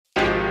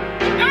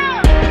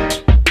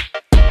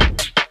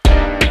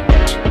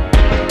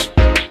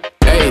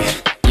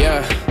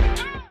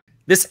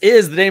This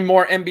is the Dane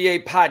Moore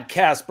NBA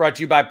podcast brought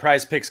to you by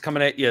Prize Picks,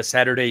 coming at you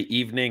Saturday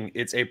evening.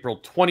 It's April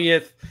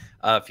 20th,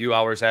 a few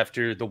hours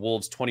after the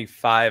Wolves'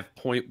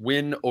 25-point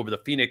win over the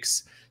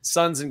Phoenix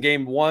Suns in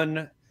Game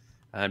 1.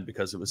 And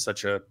because it was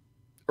such a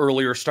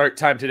earlier start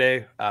time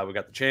today, we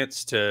got the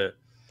chance to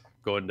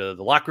go into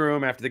the locker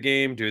room after the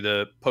game, do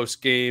the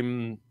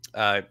post-game,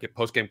 get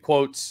post-game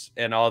quotes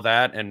and all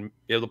that, and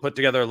be able to put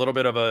together a little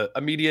bit of a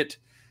immediate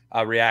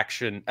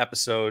reaction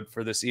episode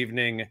for this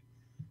evening.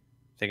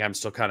 I think I'm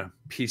still kind of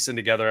piecing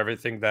together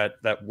everything that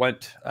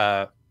went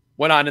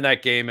on in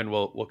that game, and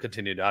we'll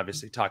continue to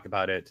obviously talk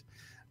about it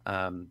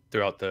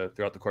throughout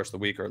the course of the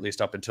week, or at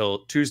least up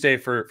until Tuesday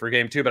for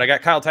Game 2. But I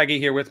got Theige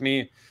here with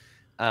me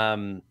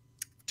to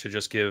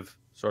just give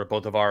sort of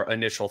both of our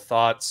initial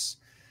thoughts.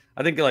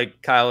 I think,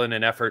 like Kyle, in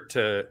an effort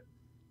to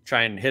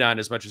try and hit on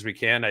as much as we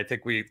can, I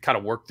think we kind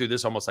of work through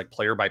this almost like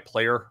player by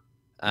player.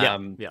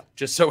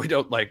 Just so we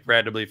don't like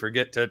randomly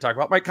forget to talk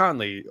about Mike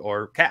Conley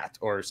or Cat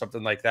or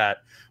something like that.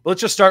 But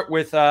let's just start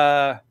with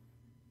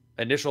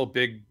initial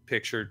big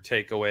picture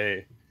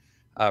takeaway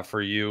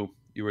for you.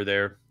 You were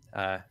there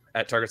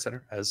at Target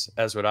Center, as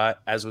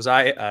was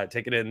I,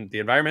 taking in the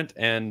environment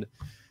and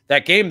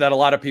that game that a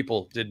lot of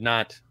people did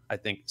not, I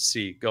think,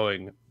 see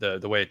going the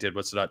way it did.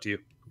 What stood out to you?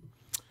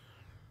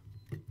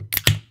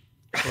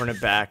 Run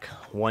it back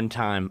one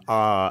time.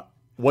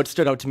 What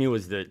stood out to me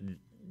was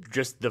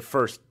just the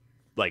first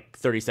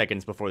 30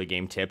 seconds before the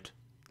game tipped.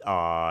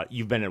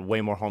 You've been at way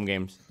more home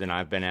games than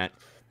I've been at,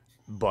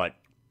 but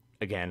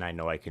again, I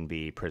know I can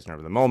be prisoner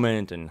of the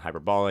moment and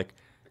hyperbolic.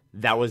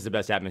 That was the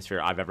best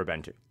atmosphere I've ever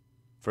been to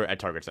at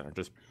Target Center.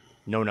 Just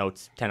no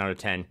notes, 10 out of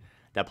 10.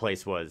 That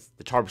place was,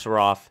 the tarps were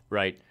off,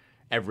 right?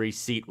 Every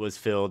seat was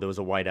filled. There was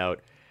a whiteout.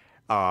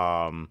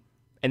 And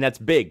that's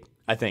big,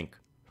 I think,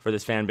 for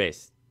this fan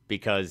base,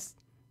 because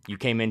you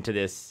came into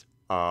this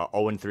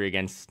 0-3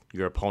 against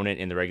your opponent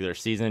in the regular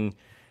season,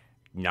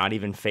 not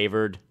even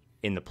favored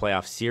in the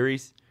playoff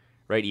series,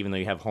 right? Even though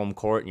you have home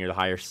court and you're the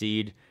higher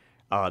seed.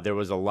 There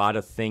was a lot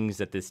of things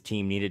that this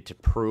team needed to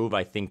prove,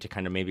 I think, to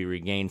kind of maybe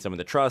regain some of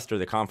the trust or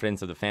the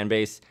confidence of the fan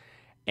base.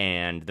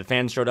 And the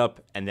fans showed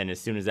up, and then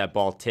as soon as that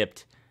ball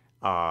tipped,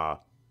 I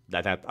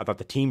thought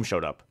the team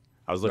showed up.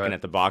 I was looking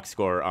at the box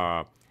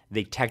score.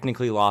 They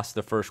technically lost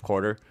the first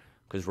quarter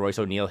because Royce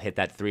O'Neal hit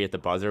that three at the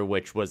buzzer,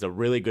 which was a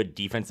really good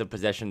defensive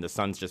possession. The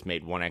Suns just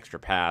made one extra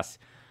pass,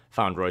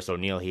 found Royce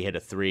O'Neal. He hit a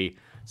three.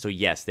 So,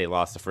 yes, they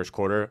lost the first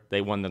quarter. They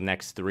won the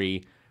next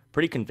three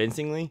pretty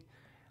convincingly.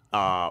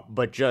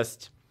 But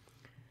just,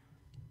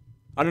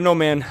 I don't know,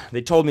 man.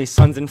 They told me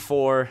Suns in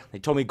 4. They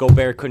told me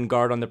Gobert couldn't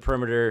guard on the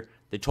perimeter.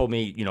 They told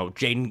me,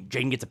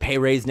 Jaden gets a pay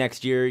raise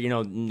next year.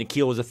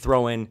 Nickeil was a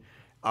throw-in.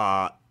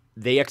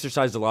 They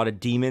exercised a lot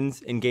of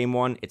demons in Game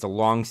 1. It's a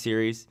long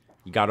series.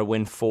 You got to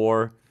win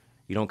 4.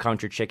 You don't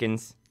count your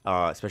chickens,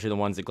 especially the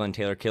ones that Glenn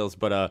Taylor kills.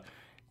 But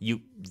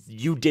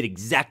you did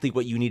exactly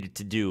what you needed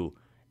to do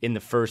in the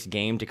first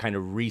game to kind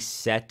of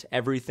reset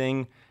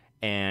everything.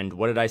 And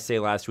what did I say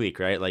last week,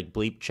 right? Like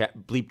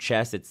bleep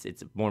chess,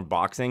 it's more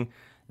boxing.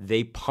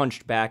 They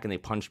punched back, and they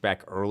punched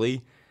back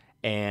early.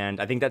 And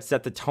I think that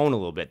set the tone a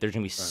little bit. There's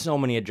going to be so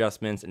many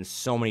adjustments and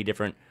so many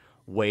different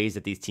ways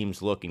that these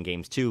teams look in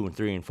games 2 and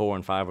 3 and 4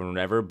 and 5 and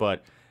whatever.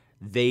 But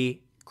they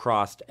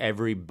crossed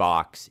every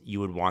box you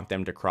would want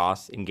them to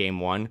cross in Game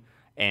 1.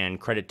 And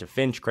credit to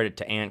Finch, credit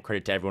to Ant,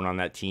 credit to everyone on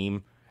that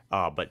team.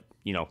 But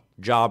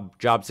job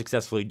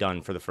successfully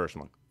done for the first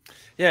one.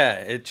 Yeah,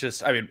 it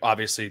just,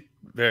 obviously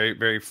very,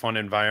 very fun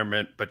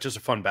environment, but just a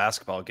fun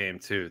basketball game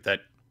too. That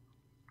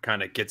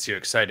kind of gets you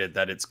excited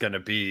that it's going to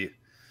be,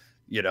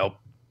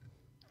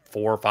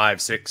 4,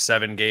 5, 6,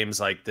 7 games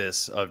like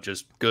this of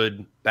just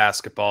good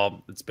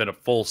basketball. It's been a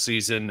full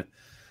season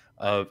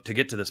to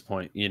get to this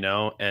point,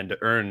 and to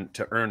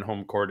earn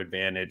home court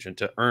advantage and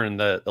to earn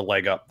the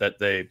leg up that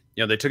they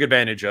took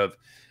advantage of,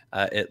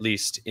 at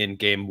least in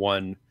Game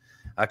 1.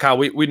 Kyle,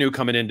 we knew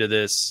coming into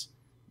this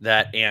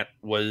that Ant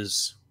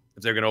was,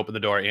 if they're going to open the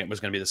door, Ant was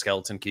going to be the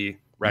skeleton key,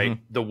 right?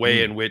 Mm-hmm. The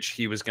way in which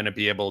he was going to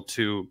be able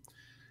to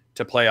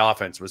play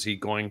offense. Was he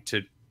going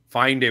to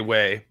find a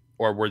way,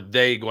 or were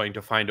they going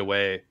to find a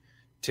way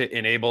to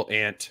enable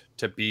Ant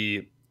to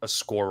be a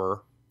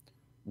scorer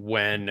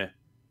when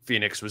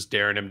Phoenix was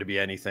daring him to be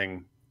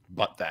anything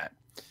but that?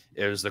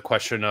 It was the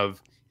question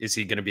of, is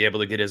he going to be able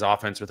to get his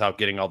offense without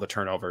getting all the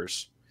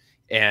turnovers?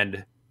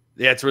 And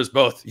the answer was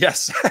both.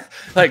 Yes.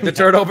 Like the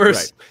turnovers.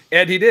 Right.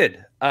 And he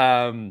did.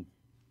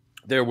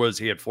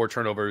 He had 4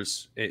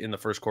 turnovers in the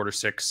first quarter,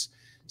 six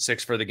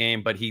for the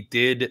game, but he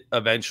did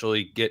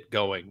eventually get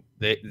going.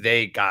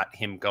 They got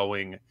him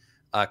going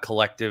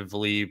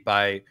collectively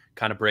by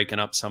kind of breaking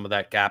up some of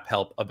that gap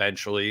help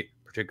eventually,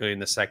 particularly in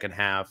the second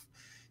half.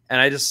 And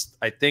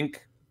I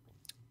think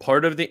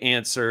part of the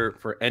answer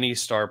for any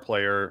star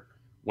player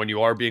when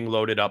you are being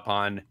loaded up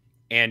on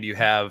and you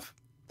have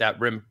that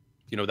rim,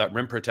 that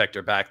rim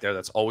protector back there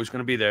that's always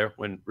going to be there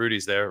when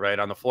Rudy's there, right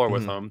on the floor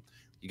with him.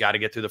 You got to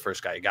get through the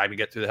first guy. You got to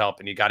get through the help,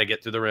 and you got to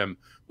get through the rim.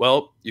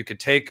 Well, you could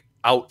take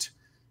out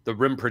the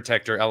rim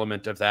protector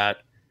element of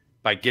that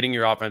by getting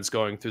your offense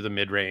going through the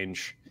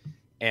mid-range.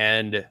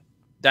 And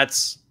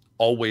that's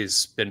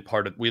always been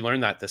part of, we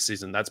learned that this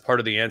season. That's part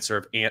of the answer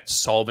of Ant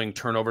solving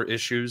turnover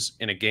issues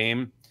in a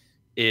game,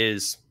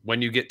 is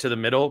when you get to the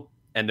middle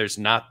and there's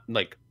not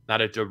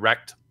a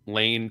direct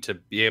lane to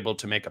be able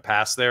to make a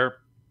pass there,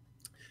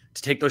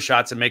 to take those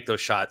shots and make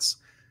those shots.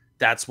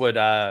 That's what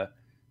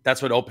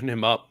opened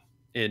him up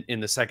in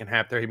the second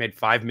half there. He made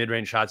 5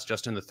 mid-range shots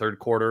just in the third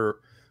quarter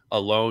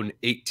alone,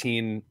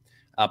 18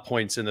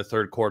 points in the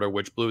third quarter,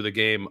 which blew the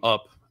game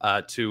up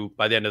to,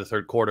 by the end of the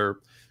third quarter,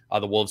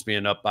 the Wolves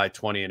being up by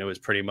 20, and it was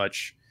pretty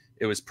much done.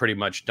 It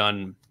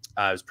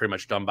was pretty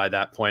much done by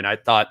that point. I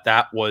thought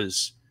that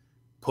was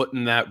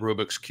putting that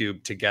Rubik's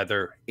Cube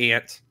together,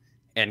 Ant,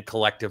 and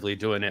collectively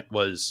doing it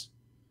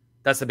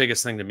that's the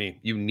biggest thing to me.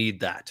 You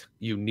need that.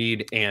 You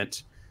need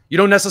Ant. You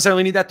don't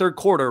necessarily need that third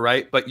quarter,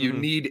 right? But you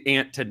need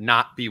Ant to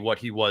not be what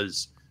he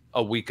was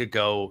a week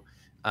ago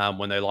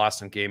when they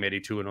lost in game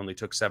 82 and only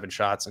took 7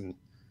 shots. And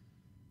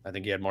I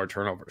think he had more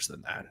turnovers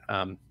than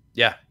that.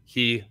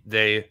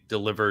 They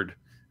delivered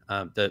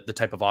the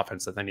type of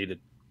offense that they needed.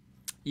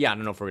 Yeah, I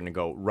don't know if we're going to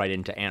go right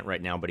into Ant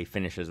right now, but he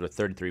finishes with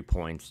 33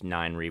 points,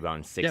 9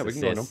 rebounds, 6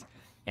 assists,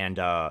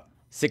 and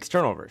 6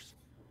 turnovers.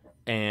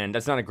 And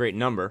that's not a great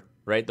number,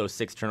 right? Those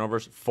 6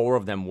 turnovers, 4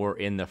 of them were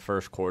in the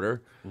first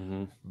quarter.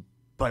 Mm-hmm.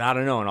 But I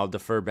don't know, and I'll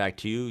defer back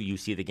to you. You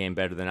see the game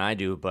better than I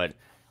do, but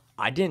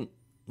I didn't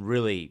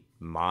really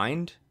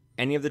mind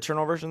any of the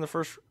turnovers in the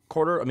first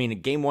quarter. I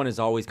mean, game 1 is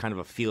always kind of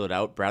a feel it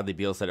out. Bradley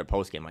Beal said at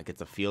postgame, like,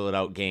 it's a feel it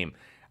out game.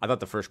 I thought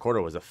the first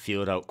quarter was a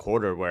feel it out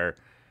quarter where,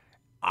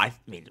 I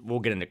mean, we'll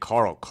get into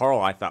Carl. Carl,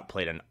 I thought,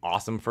 played an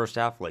awesome first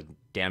half, like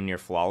damn near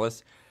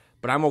flawless.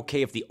 But I'm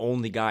okay if the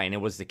only guy, and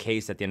it was the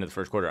case at the end of the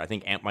first quarter, I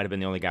think Ant might have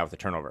been the only guy with a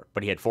turnover,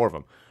 but he had 4 of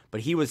them.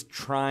 But he was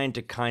trying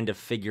to kind of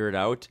figure it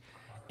out,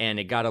 and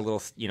it got a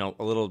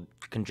little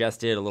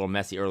congested, a little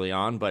messy early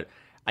on. But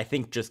I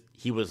think just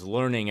he was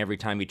learning every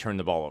time he turned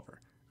the ball over.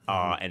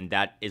 And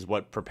that is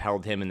what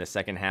propelled him in the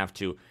second half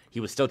to, he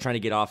was still trying to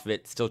get off of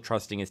it, still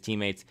trusting his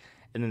teammates.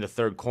 And then the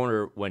third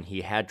quarter, when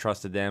he had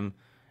trusted them,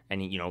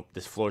 and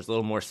this floor is a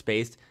little more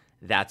spaced,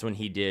 that's when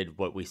he did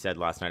what we said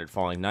last night at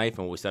Falling Knife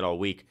and what we said all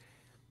week.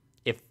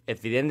 If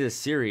at the end of the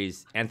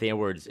series, Anthony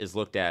Edwards is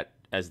looked at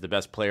as the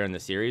best player in the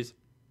series,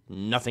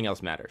 nothing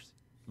else matters.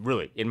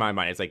 Really, in my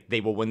mind, it's like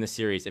they will win the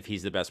series if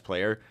he's the best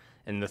player.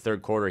 In the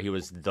third quarter, he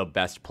was the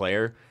best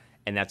player,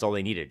 and that's all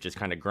they needed. Just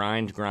kind of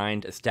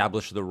grind,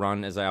 establish the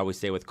run, as I always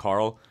say with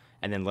Carl,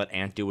 and then let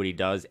Ant do what he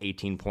does.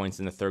 18 points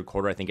in the third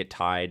quarter. I think it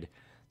tied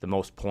the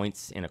most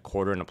points in a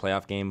quarter in a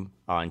playoff game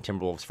in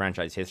Timberwolves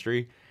franchise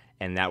history,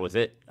 and that was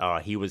it.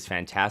 He was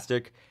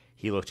fantastic.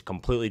 He looked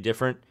completely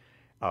different.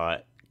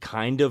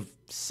 Kind of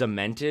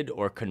cemented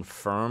or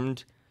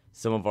confirmed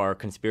some of our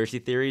conspiracy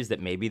theories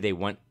that maybe they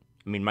went,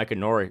 I mean, Mike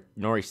and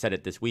Nori said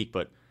it this week,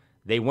 but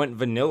they went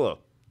vanilla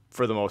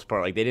for the most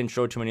part. Like, they didn't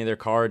show too many of their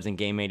cards in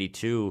game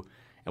 82,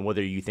 and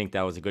whether you think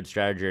that was a good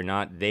strategy or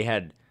not, they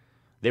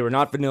were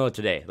not vanilla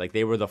today. Like,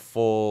 they were the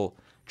full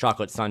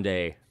chocolate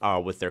sundae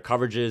with their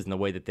coverages and the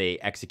way that they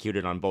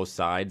executed on both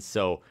sides.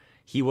 So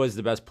he was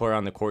the best player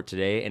on the court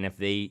today, and if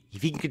he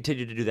can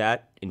continue to do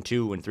that in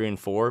 2 and 3 and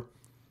 4,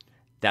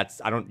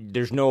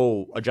 there's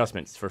no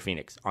adjustments for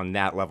Phoenix on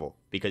that level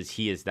because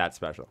he is that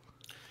special.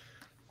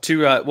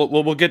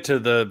 We'll get to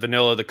the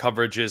vanilla, the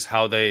coverages,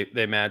 how they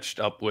matched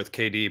up with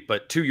KD.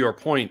 But to your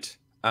point,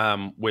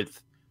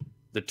 with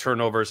the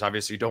turnovers,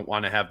 obviously you don't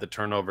want to have the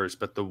turnovers,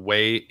 but the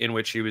way in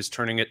which he was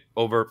turning it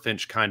over,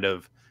 Finch kind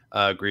of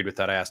agreed with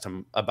that. I asked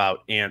him about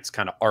Ant's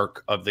kind of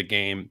arc of the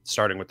game,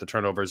 starting with the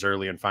turnovers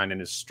early and finding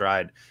his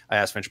stride. I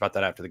asked Finch about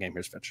that after the game.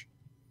 Here's Finch.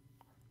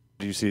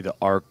 Do you see the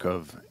arc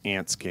of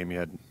Ant's game? You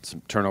had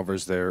some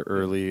turnovers there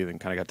early, then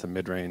kind of got to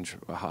mid-range.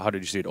 How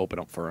did you see it open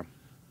up for him?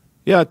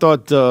 Yeah, I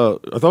thought for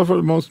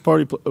the most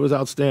part it was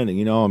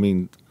outstanding. I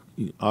mean,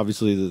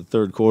 obviously the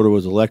third quarter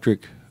was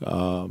electric,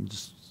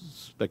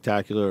 just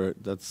spectacular.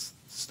 That's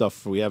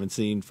stuff we haven't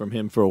seen from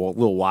him for a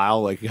little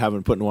while. Like,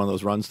 haven't put in one of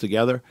those runs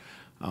together.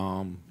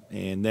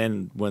 And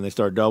then when they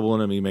started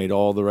doubling him, he made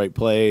all the right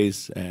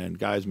plays, and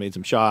guys made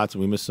some shots,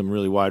 and we missed some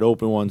really wide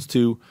open ones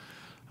too.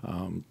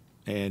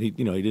 And he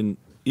didn't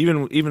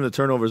even the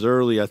turnovers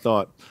early. I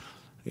thought,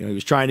 he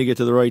was trying to get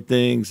to the right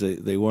things.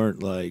 They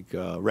weren't like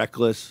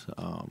reckless.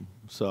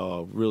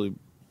 So really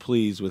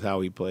pleased with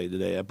how he played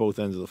today at both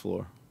ends of the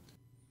floor.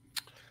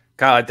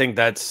 Kyle, I think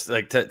that's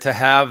like to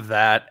have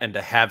that, and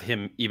to have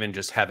him even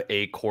just have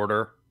a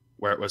quarter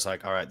where it was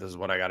like, all right, this is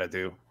what I got to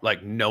do.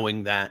 Like,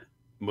 knowing that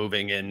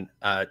moving in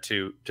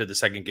to the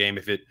second game,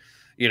 if it,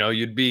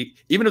 you'd be,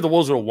 even if the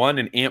Wolves would have won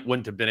and Ant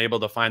wouldn't have been able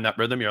to find that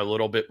rhythm, you're a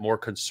little bit more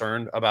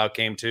concerned about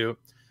game 2.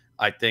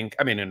 I think,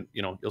 and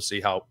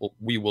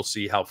we will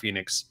see how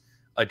Phoenix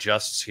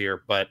adjusts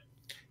here, but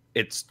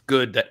it's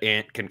good that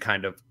Ant can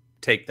kind of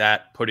take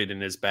that, put it in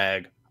his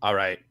bag. All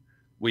right,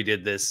 we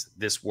did this.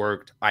 This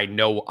worked. I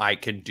know I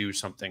can do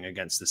something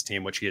against this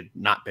team, which he had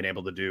not been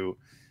able to do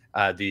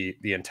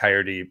the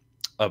entirety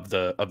of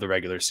the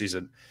regular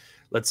season.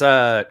 Let's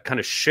kind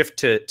of shift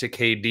to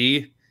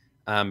KD.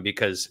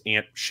 because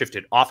Ant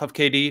shifted off of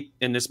KD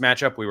in this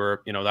matchup. We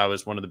were, that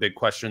was one of the big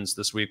questions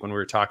this week when we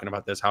were talking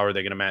about this. How are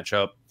they going to match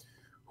up?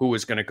 Who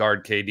was going to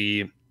guard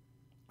KD?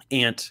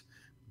 Ant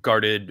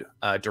guarded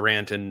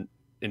Durant in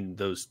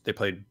those. They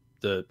played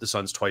the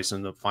Suns twice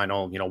in the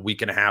final,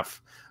 week and a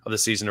half of the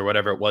season or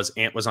whatever it was.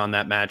 Ant was on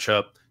that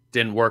matchup.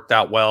 Didn't work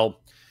that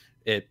well.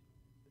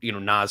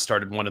 Nas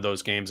started one of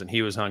those games and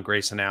he was on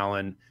Grayson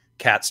Allen.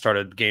 Cat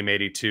started game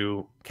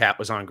 82. Cat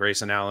was on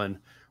Grayson Allen.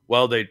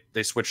 Well,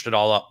 they switched it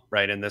all up,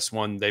 right? In this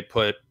one, they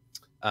put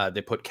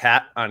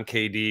Cat on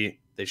KD.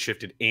 They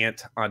shifted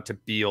Ant onto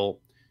Beal.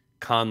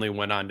 Conley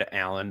went on to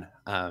Allen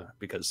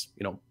because,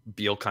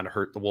 Beal kind of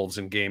hurt the Wolves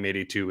in game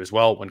 82 as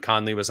well when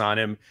Conley was on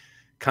him,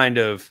 kind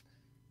of,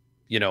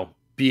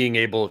 being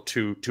able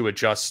to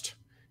adjust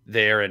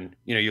there. And,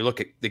 you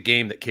look at the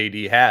game that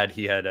KD had,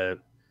 he had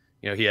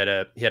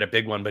a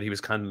big one, but he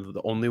was kind of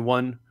the only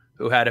one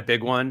who had a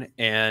big one.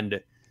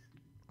 And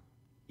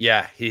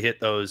yeah, he hit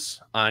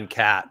those on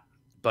Cat,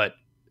 but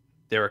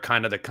they were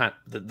kind of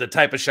the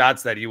type of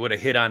shots that he would have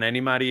hit on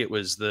anybody. It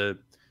was the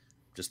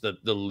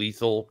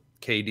lethal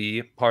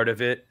KD part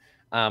of it.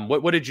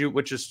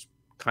 What just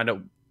kind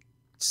of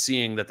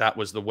seeing that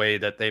was the way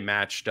that they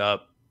matched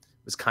up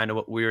was kind of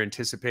what we were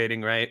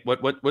anticipating, right?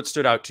 What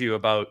stood out to you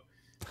about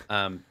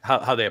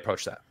how they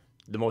approached that?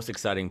 The most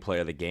exciting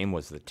play of the game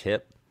was the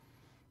tip,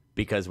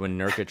 because when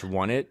Nurkic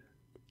won it,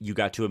 you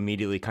got to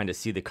immediately kind of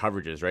see the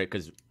coverages, right?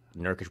 Because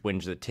Nurkic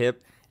wins the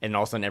tip, and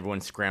all of a sudden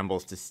everyone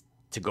scrambles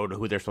to go to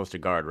who they're supposed to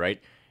guard,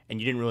 right? And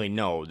you didn't really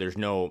know. There's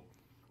no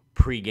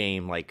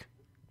pregame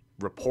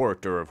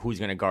report or of who's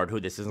going to guard who.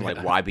 This isn't like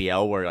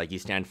YBL where you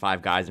stand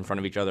 5 guys in front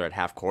of each other at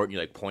half court and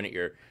you point at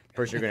your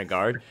person you're going to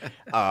guard.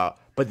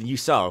 But then you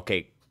saw,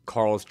 okay,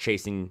 Karl's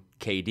chasing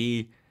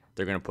KD.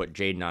 They're going to put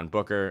Jaden on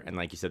Booker, and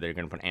like you said, they're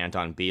going to put Ant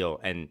on Beal,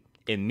 and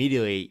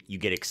immediately you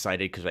get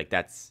excited because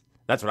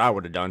that's what I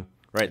would have done.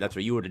 Right, that's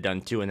what you would have done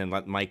too, and then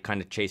let Mike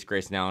kind of chase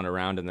Grayson Allen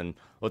around, and then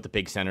let the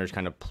big centers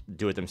kind of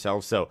do it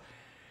themselves. So,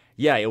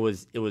 yeah, it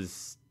was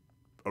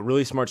a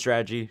really smart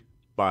strategy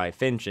by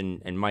Finch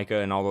and Micah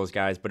and all those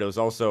guys. But it was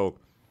also,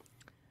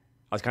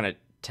 I was kind of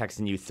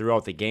texting you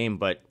throughout the game,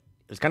 but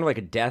it was kind of like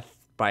a death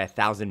by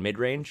 1,000 mid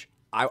range.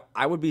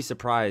 I would be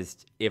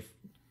surprised if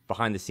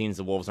behind the scenes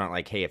the Wolves aren't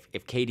like, hey,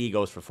 if KD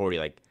goes for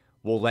 40,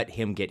 we'll let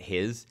him get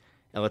his,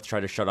 and let's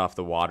try to shut off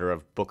the water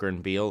of Booker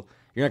and Beal.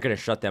 You're not going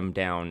to shut them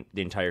down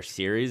the entire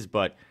series,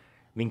 but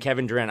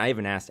Kevin Durant, I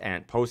even asked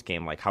Ant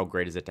post-game, how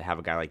great is it to have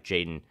a guy like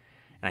Jaden? And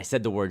I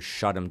said the word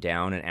shut him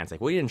down, and Ant's like,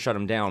 well, you didn't shut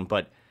him down,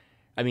 but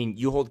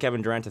you hold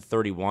Kevin Durant to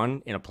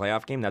 31 in a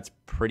playoff game, that's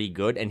pretty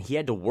good, and he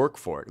had to work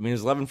for it. It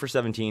was 11 for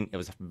 17, it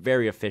was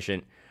very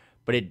efficient,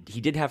 but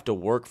he did have to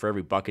work for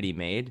every bucket he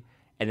made,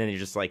 and then he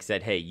just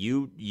said, hey,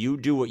 you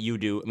do what you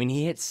do.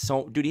 He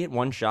hit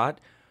one shot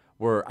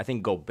where I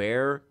think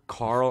Gobert,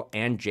 Karl,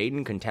 and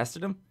Jaden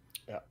contested him.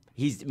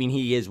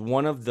 He is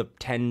one of the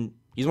 10.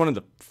 He's one of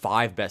the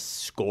 5 best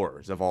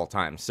scorers of all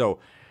time. So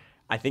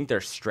I think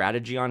their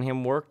strategy on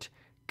him worked.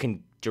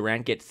 Can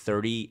Durant get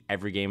 30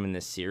 every game in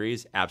this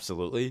series?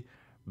 Absolutely.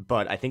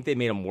 But I think they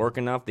made him work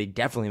enough. They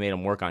definitely made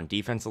him work on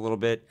defense a little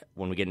bit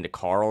when we get into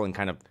Karl,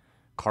 and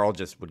Karl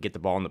just would get the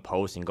ball in the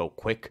post and go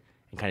quick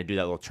and kind of do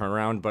that little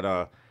turnaround. But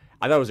I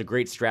thought it was a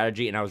great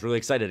strategy, and I was really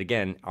excited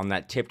again on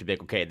that tip to be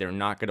like, okay, they're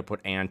not going to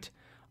put Ant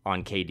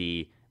on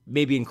KD.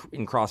 Maybe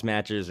in cross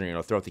matches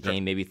or throughout the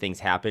game, maybe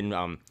things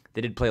happen.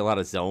 They did play a lot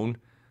of zone,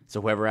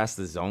 so whoever asked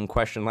the zone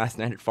question last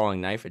night at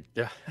Falling Knife,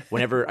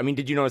 whenever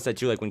did you notice that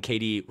too? When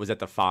KD was at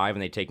the 5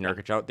 and they take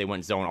Nurkic out, they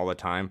went zone all the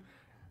time.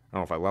 I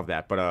don't know if I love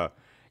that, but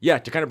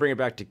to kind of bring it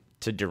back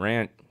to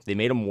Durant, they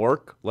made him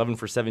work 11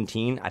 for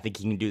 17. I think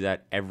he can do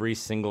that every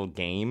single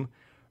game.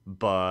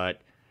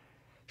 But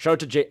shout out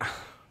to Jay.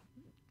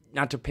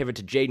 Not to pivot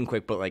to Jaden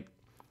quick, but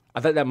I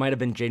thought that might have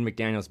been Jaden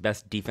McDaniel's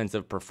best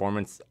defensive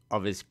performance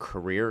of his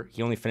career.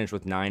 He only finished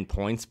with 9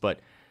 points, but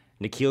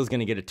Nickeil's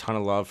going to get a ton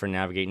of love for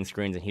navigating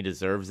screens, and he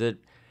deserves it.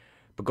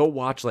 But go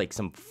watch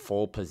some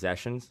full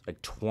possessions,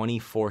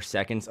 24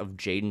 seconds of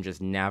Jaden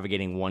just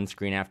navigating one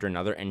screen after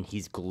another, and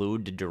he's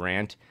glued to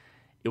Durant.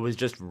 It was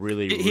just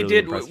really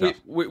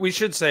impressive. We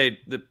should say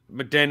that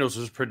McDaniels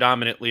was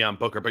predominantly on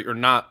Booker, but you're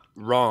not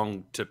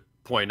wrong to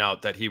point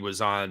out that he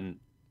was on,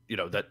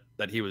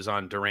 that he was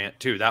on Durant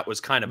too. That was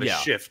kind of a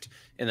shift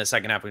in the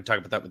second half. We can talk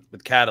about that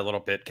with Cat a little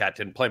bit. Cat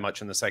didn't play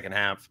much in the second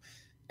half.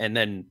 And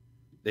then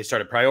they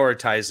started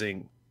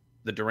prioritizing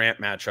the Durant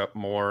matchup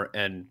more.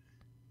 And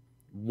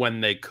when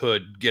they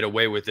could get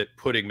away with it,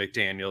 putting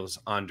McDaniels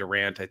on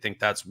Durant, I think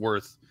that's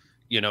worth,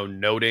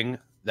 noting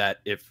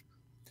that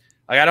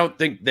I don't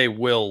think they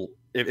will,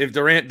 if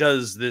Durant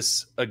does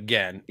this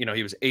again,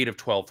 he was 8 of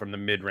 12 from the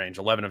mid range,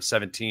 11 of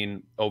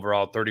 17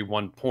 overall,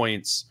 31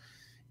 points.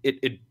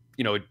 It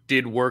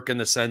did work in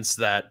the sense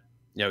that,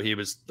 he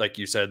was, like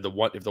you said,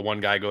 if the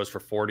one guy goes for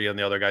 40 and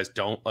the other guys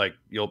don't,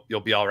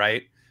 you'll be all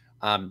right.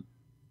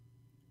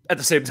 At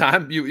the same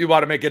time, you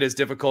want to make it as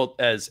difficult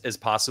as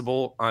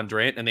possible on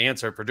Durant. And the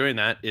answer for doing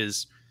that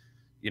is,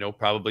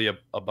 probably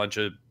a bunch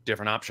of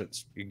different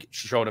options. You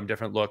showed him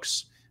different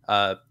looks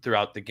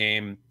throughout the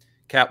game.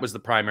 Cat was the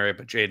primary,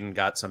 but Jaden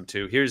got some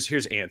too. Here's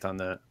Ant on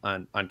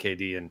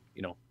KD and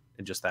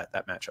and just that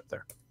matchup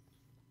there.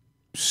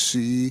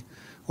 See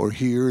or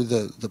hear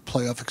the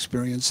playoff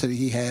experience that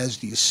he has?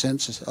 Do you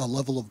sense a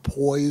level of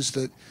poise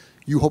that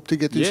you hope to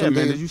get to someday?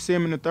 Yeah, man. Did you see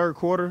him in the third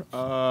quarter?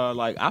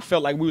 I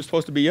felt like we were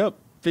supposed to be up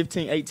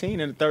 15-18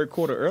 in the third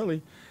quarter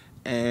early.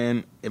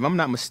 And if I'm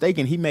not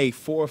mistaken, he made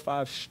 4 or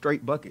 5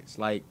 straight buckets,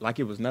 like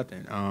it was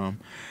nothing.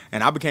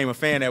 And I became a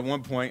fan at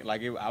one point.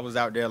 I was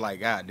out there like,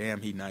 God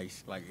damn, he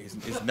nice. Like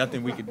it's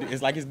nothing we can do.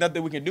 It's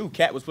nothing we can do.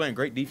 Cat was playing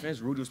great defense.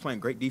 Rudy was playing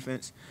great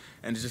defense,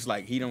 and it's just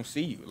like he don't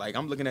see you. Like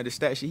I'm looking at his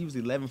stat sheet. He was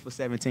 11 for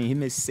 17. He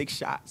missed 6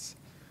 shots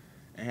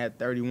and had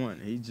 31.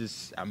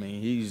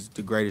 He's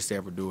the greatest to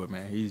ever do it,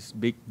 man. He's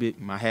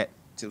big. My hat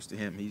tilts to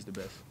him. He's the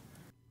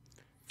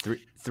best.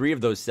 Three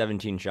of those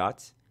 17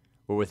 shots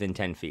were within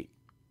 10 feet.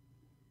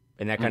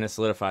 And that kind of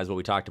solidifies what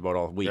we talked about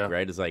all week,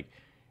 right? It's like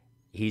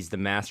he's the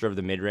master of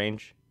the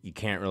mid-range. You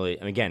can't really –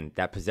 and again,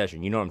 that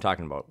possession, you know what I'm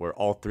talking about, where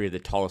all 3 of the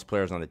tallest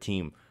players on the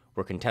team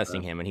were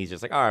contesting him, and he's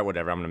just like, all right,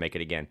 whatever, I'm going to make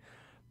it again.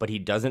 But he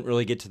doesn't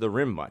really get to the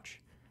rim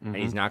much, and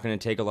he's not going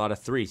to take a lot of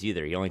threes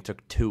either. He only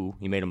took 2.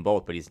 He made them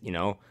both, but he's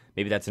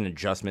maybe that's an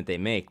adjustment they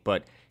make.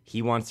 But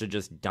he wants to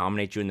just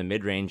dominate you in the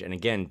mid-range. And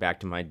again,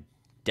 back to my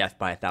death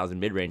by 1,000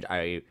 mid-range,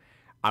 I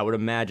would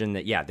imagine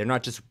that, they're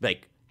not just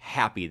like –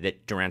 happy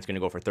that Durant's going to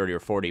go for 30 or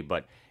 40,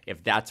 but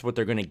if that's what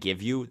they're going to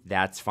give you,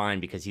 that's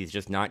fine because he's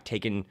just not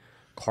taking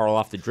Karl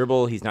off the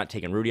dribble. He's not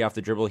taking Rudy off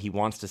the dribble. He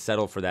wants to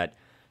settle for that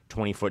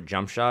 20-foot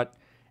jump shot,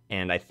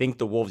 and I think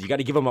the Wolves, you got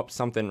to give them up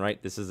something,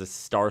 right? This is a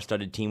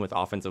star-studded team with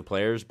offensive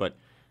players, but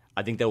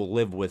I think they'll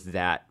live with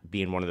that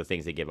being one of the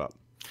things they give up.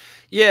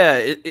 Yeah,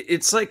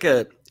 it's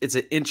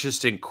an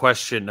interesting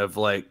question of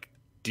like,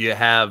 do you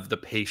have the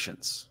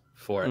patience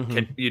for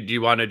it? Do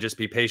you want to just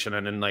be patient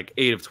and then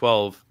 8 of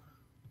 12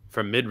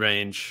 from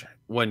mid-range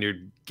when you're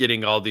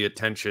getting all the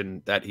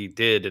attention that he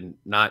did, and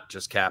not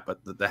just Cat, but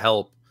the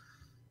help,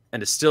 and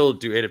to still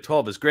do 8 of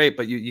 12 is great.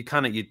 But you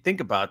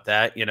think about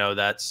that,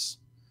 that's,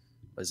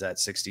 was that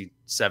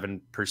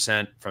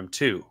 67% from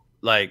 2?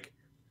 Like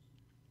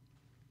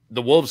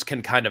the Wolves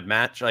can kind of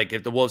match, like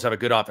if the Wolves have a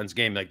good offense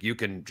game, like you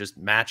can just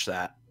match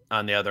that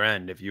on the other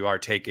end. If you are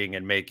taking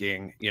and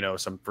making,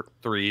 some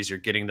threes, you're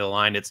getting to the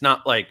line. It's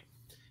not like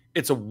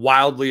it's a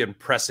wildly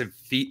impressive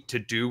feat to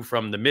do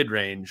from the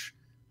mid-range,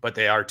 but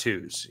they are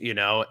 2s,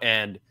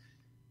 and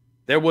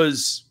there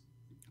was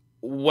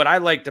what I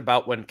liked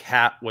about when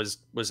Cat was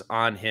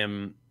on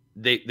him.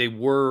 They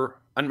were,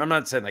 I'm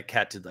not saying like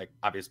Cat did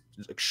obviously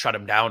shut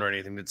him down or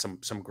anything, did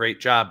some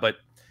great job, but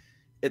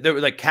they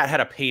were Cat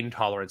had a pain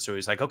tolerance. So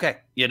he's like, okay,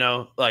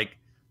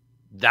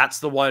 that's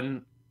the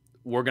one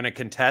we're going to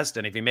contest.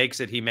 And if he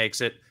makes it, he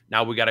makes it.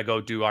 Now we got to go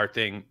do our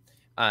thing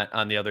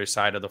on the other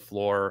side of the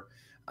floor.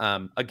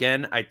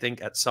 Again, I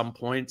think at some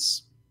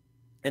points,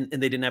 and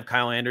they didn't have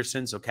Kyle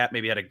Anderson, so Cat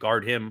maybe had to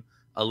guard him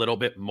a little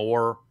bit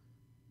more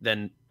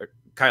than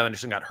Kyle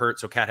Anderson got hurt,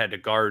 so Cat had to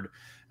guard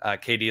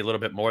KD a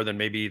little bit more than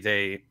maybe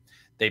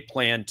they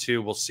planned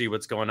to. We'll see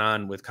what's going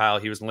on with Kyle.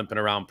 He was limping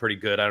around pretty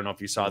good. I don't know if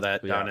you saw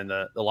that down in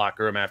the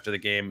locker room after the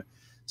game.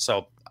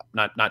 So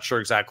not sure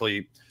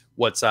exactly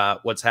what's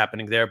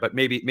happening there, but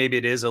maybe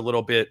it is a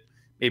little bit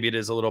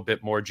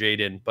more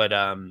Jaden. But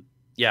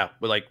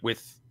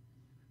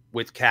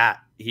with Cat,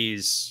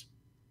 he's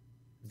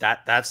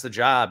that's the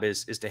job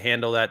is to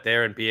handle that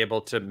there and be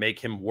able to make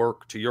him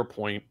work, to your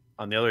point,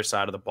 on the other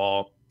side of the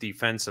ball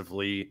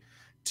defensively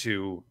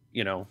to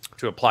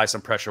apply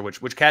some pressure,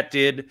 which Cat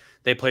did.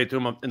 They played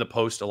through him in the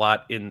post a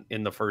lot in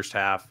the first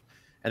half,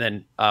 and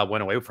then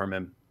went away from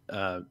him,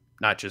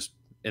 not just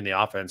in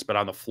the offense, but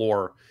on the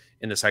floor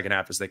in the second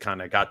half as they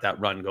kind of got that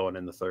run going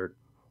in the third.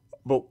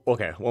 But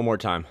okay, one more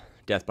time.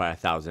 Death by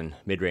 1,000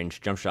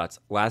 mid-range jump shots.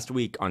 Last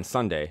week on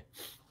Sunday,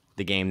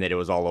 the game that it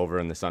was all over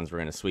and the Suns were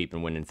going to sweep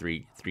and win in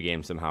three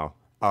games somehow.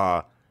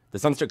 The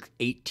Suns took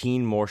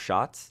 18 more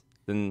shots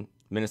than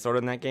Minnesota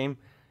in that game.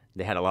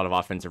 They had a lot of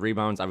offensive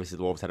rebounds. Obviously,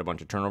 the Wolves had a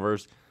bunch of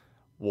turnovers.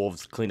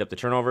 Wolves cleaned up the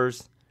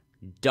turnovers,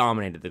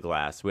 dominated the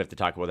glass. We have to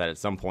talk about that at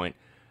some point.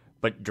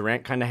 But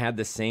Durant kind of had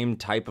the same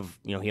type of,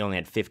 he only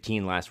had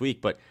 15 last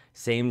week, but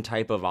same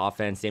type of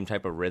offense, same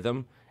type of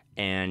rhythm.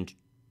 And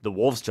the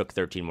Wolves took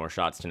 13 more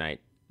shots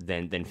tonight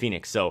than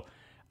Phoenix. So,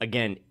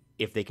 again,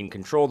 if they can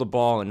control the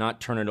ball and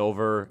not turn it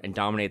over and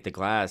dominate the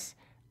glass,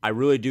 I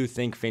really do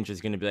think Finch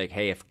is going to be like,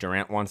 hey, if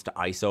Durant wants to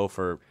ISO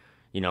for,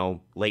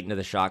 late into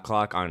the shot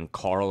clock on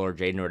Karl or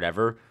Jaden or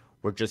whatever,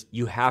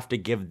 you have to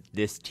give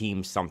this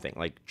team something.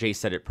 Like Jay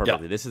said it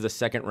perfectly. Yeah. This is a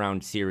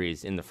second-round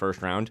series in the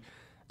first round.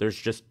 There's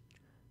just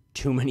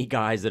too many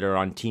guys that are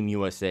on Team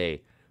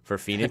USA for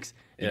Phoenix.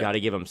 You got to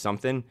give them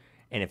something.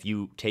 And if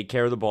you take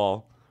care of the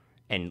ball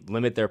and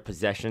limit their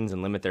possessions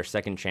and limit their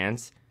second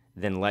chance,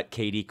 then let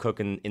KD cook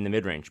in the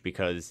mid-range,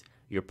 because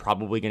you're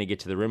probably going to get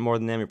to the rim more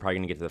than them. You're probably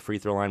going to get to the free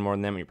throw line more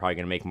than them. And you're probably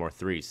going to make more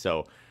threes.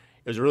 So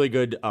it was a really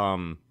good,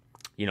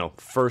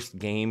 first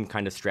game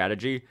kind of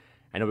strategy.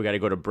 I know we got to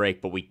go to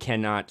break, but we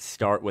cannot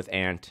start with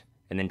Ant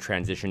and then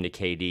transition to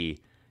KD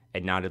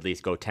and not at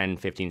least go 10,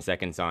 15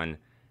 seconds on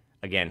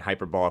again,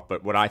 hyperbolic,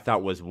 but what I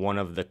thought was one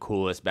of the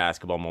coolest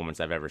basketball moments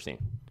I've ever seen.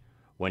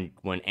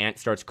 When Ant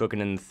starts cooking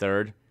in the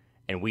third,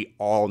 and we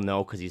all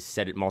know, because he's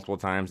said it multiple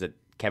times, that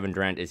Kevin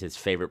Durant is his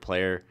favorite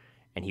player,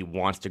 and he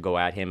wants to go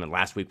at him. And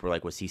last week we're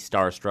like, was he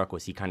starstruck?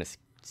 Was he kind of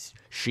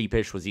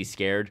sheepish? Was he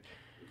scared?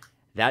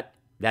 That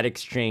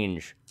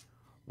exchange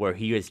where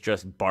he is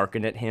just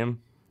barking at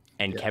him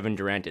and Kevin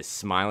Durant is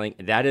smiling,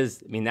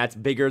 that's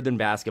bigger than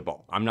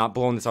basketball. I'm not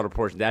blowing this out of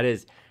proportion.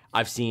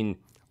 I've seen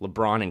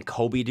LeBron and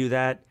Kobe do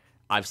that.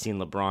 I've seen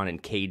LeBron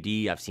and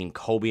KD. I've seen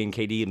Kobe and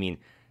KD. I mean,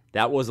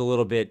 that was a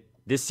little bit,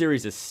 this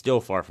series is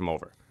still far from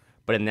over.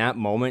 But in that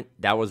moment,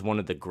 that was one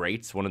of the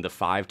greats, one of the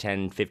 5,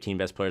 10, 15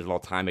 best players of all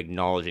time,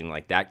 acknowledging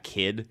like that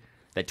kid,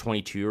 that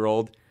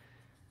 22-year-old,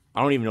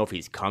 I don't even know if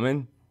he's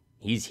coming.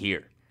 He's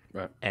here.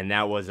 Right. And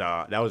that was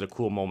a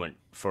cool moment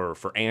for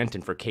Ant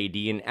and for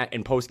KD. And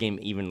in post-game,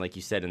 even like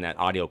you said in that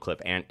audio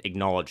clip, Ant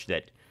acknowledged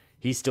that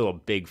he's still a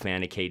big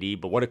fan of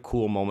KD. But what a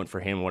cool moment for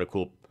him. What a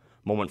cool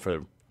moment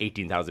for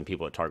 18,000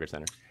 people at Target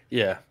Center.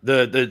 Yeah,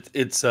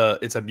 it's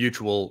a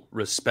mutual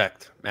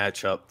respect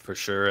matchup for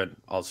sure, and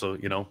also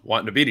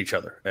wanting to beat each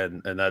other,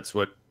 and that's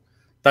why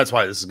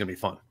this is gonna be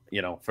fun.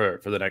 For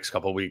the next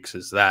couple of weeks,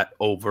 is that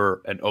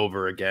over and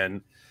over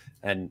again,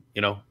 and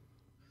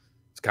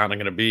it's kind of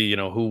gonna be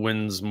who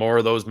wins more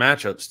of those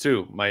matchups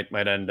too. Might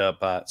end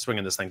up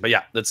swinging this thing. But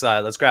yeah, let's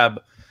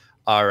grab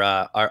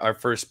our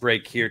first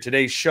break here.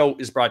 Today's show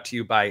is brought to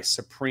you by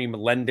Supreme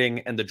Lending,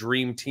 and the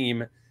Dream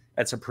Team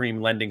at Supreme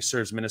Lending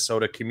serves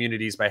Minnesota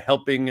communities by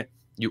helping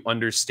you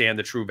understand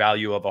the true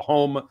value of a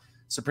home.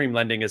 Supreme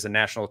Lending is a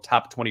national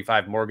top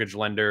 25 mortgage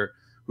lender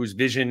whose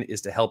vision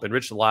is to help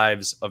enrich the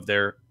lives of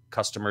their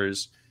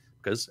customers.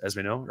 Because, as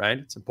we know, right,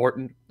 it's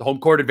important. The home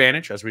court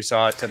advantage, as we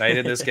saw tonight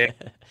in this game,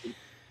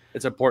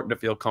 it's important to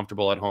feel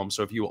comfortable at home.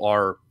 So if you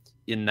are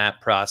in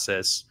that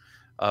process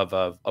of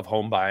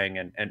home buying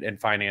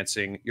and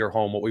financing your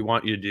home, what we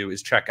want you to do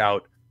is check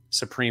out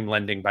Supreme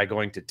Lending by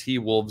going to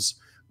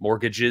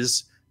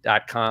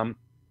TWolvesMortgages.com.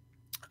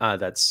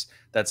 That's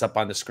up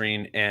on the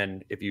screen,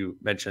 and if you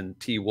mention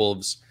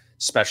T-Wolves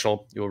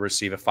special, you'll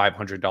receive a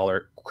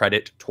 $500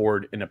 credit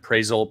toward an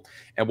appraisal.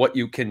 And what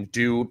you can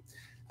do,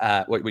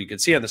 what you can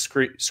see on the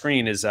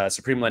screen is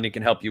Supreme Lending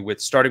can help you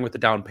with starting with the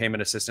down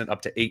payment assistance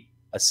up to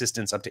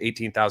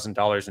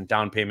 $18,000 in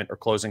down payment or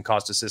closing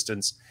cost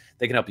assistance.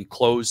 They can help you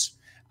close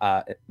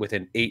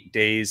within 8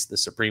 days. The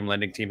Supreme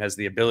Lending team has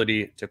the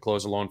ability to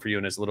close a loan for you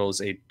in as little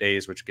as 8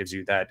 days, which gives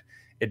you that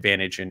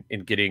advantage in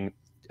getting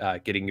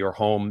your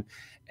home.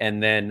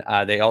 And then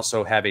they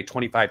also have a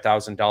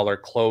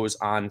 $25,000 close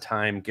on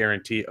time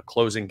guarantee, a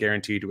closing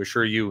guarantee to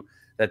assure you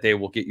that they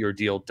will get your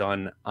deal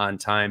done on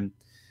time.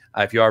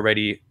 If you are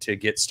ready to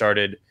get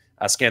started,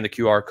 scan the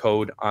QR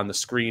code on the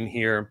screen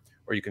here,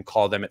 or you can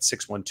call them at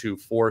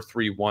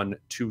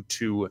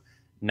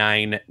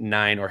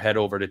 612-431-2299 or head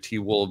over to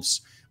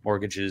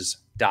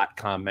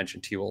TWolvesMortgages.com,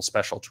 mention T-Wolves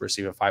special to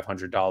receive a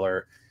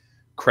 $500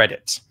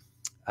 credit.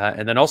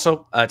 And then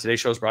also today's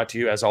show is brought to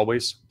you, as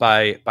always,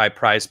 by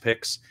Prize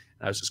Picks.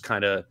 I was just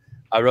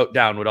I wrote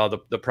down what all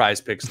the Prize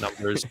Picks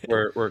numbers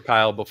were,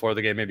 Kyle, before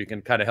the game. Maybe you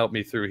can kind of help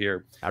me through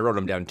here. I wrote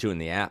them down too in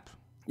the app.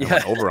 I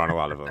went over on a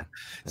lot of them.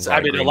 So, I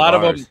mean, a lot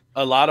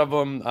of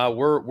them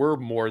were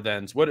more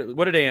than. What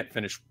did Ant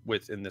finish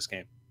with in this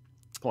game?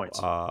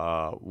 Points.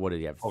 What did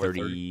he have?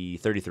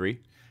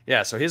 33?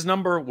 Yeah, so his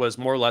number was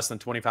more or less than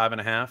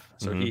 25.5.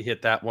 So he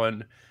hit that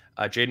one.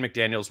 Jaden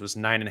McDaniels was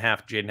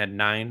 9.5. Jaden had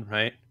 9,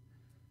 right?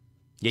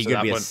 Yeah, you're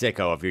gonna be a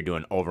sicko if you're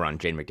doing over on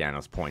Jaden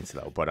McDaniels points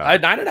though. But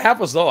 9.5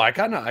 was low. I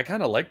kind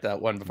of liked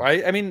that one before.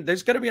 I mean,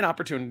 there's gonna be an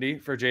opportunity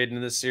for Jaden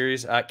in this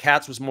series.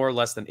 Katz was more or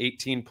less than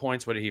 18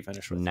 points. What did he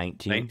finish with?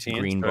 19.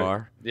 Green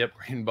bar. Yep,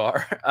 green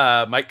bar.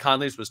 Mike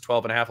Conley's was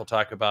 12.5. We'll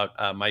talk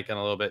about Mike in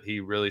a little bit. He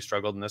really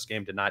struggled in this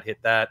game. Did not hit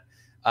that.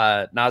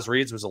 Naz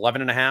Reid's was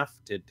 11.5.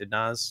 Did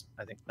Naz?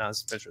 I think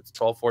Naz finished with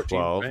 12, 14.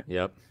 12. Right?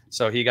 Yep.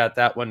 So he got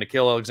that one.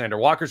 Nickeil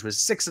Alexander-Walker's was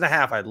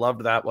 6.5. I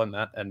loved that one.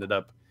 That ended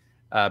up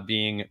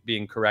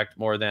being correct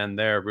more than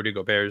there. Rudy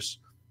Gobert's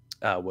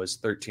was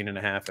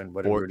 13.5, and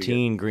what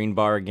 14 green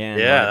bar again.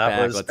 Yeah,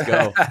 right, let's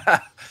go.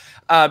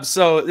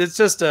 So it's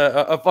just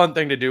a fun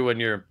thing to do when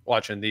you're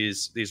watching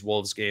these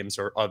Wolves games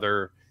or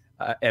other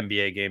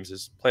NBA games,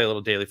 is play a little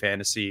daily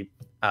fantasy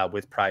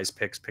with Prize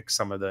Picks. Pick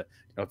some of the,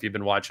 if you've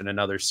been watching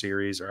another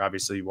series or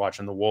obviously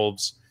watching the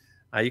Wolves,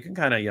 you can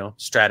kind of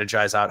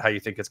strategize out how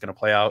you think it's going to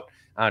play out.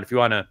 And if you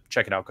want to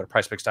check it out, go to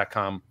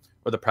PrizePicks.com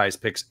or the Prize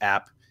Picks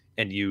app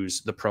and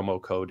use the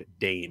promo code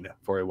Dane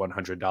for a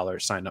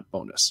 $100 sign-up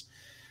bonus.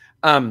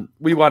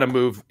 We want to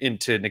move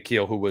into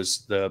Nickeil, who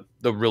was the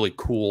really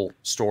cool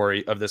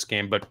story of this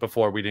game. But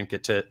before we didn't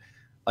get to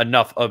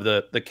enough of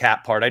the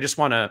Cat part, I just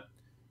want to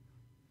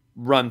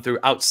run through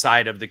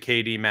outside of the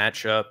KD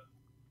matchup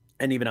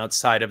and even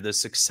outside of the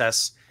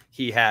success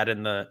he had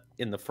in the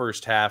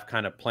first half,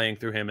 kind of playing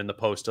through him in the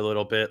post a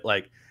little bit.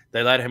 Like,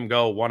 they let him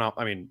go one-on.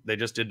 I mean, they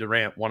just did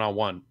Durant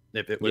one-on-one.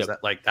 If it was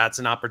that's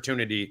an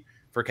opportunity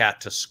for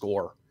Cat to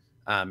score.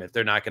 If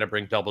they're not going to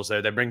bring doubles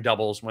there, they bring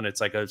doubles when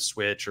it's like a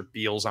switch or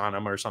Beals on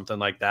them or something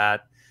like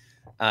that.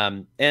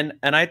 And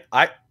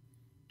I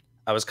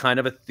was kind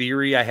of a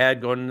theory I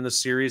had going into the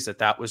series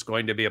that was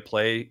going to be a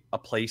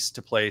place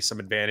to play some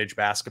advantage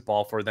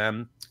basketball for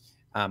them.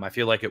 I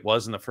feel like it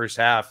was in the first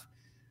half.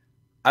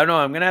 I don't know.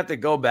 I'm going to have to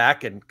go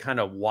back and kind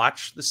of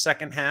watch the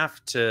second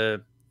half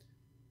to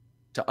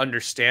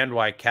understand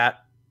why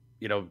Cat,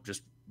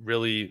 just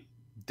really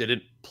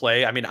didn't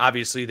play. I mean,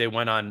 obviously they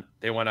went on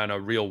a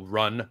real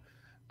run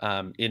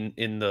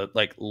in the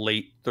like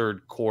late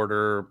third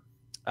quarter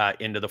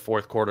into the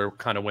fourth quarter,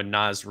 kind of when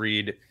Naz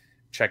Reid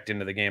checked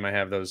into the game. I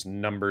have those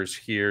numbers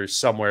here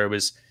somewhere. It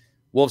was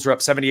Wolves were up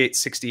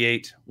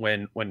 78-68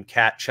 when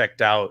Cat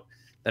checked out.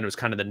 Then it was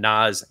kind of the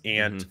Naz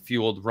Ant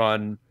fueled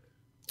run,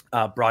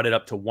 brought it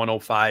up to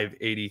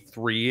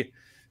 105-83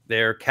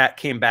 there. Cat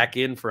came back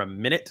in for a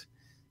minute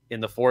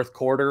in the fourth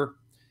quarter.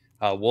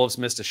 Wolves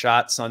missed a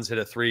shot. Suns hit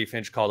a three.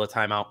 Finch called a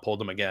timeout, pulled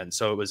them again.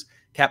 So it was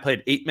Cat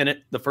played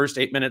the first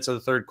 8 minutes of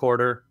the third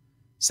quarter,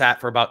 sat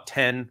for about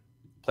 10,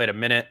 played a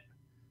minute,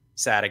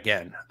 sat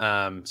again.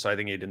 So I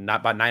think he did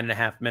about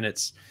 9.5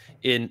 minutes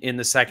in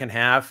the second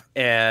half,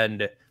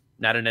 and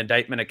not an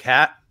indictment of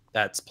Cat.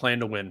 That's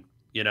playing to win.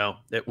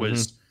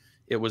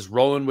 It was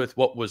rolling with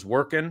what was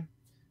working.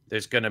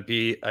 There's going to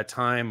be a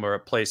time or a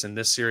place in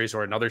this series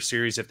or another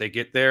series if they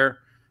get there,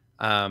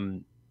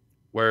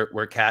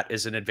 where Cat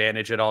is an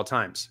advantage at all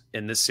times.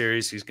 In this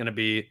series, he's going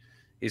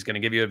to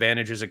give you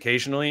advantages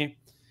occasionally,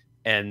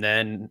 and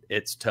then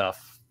it's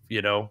tough.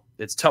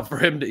 It's tough for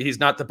him. He's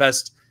not the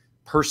best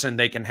person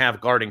they can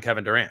have guarding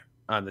Kevin Durant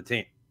on the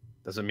team.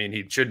 Doesn't mean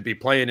he shouldn't be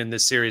playing in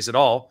this series at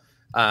all.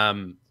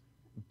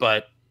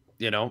 But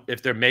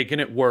if they're making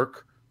it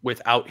work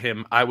without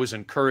him, I was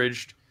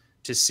encouraged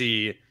to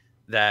see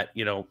that,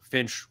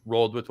 Finch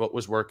rolled with what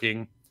was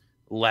working,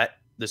 let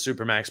the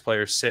Supermax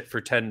players sit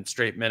for 10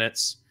 straight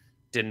minutes,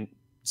 didn't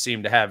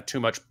seem to have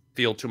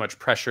feel too much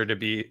pressure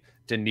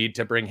to need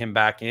to bring him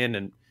back in.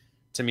 And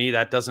to me,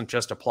 that doesn't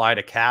just apply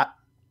to Cat.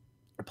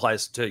 It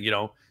applies to,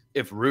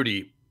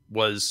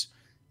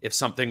 if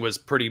something was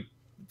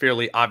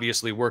fairly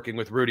obviously working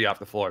with Rudy off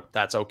the floor,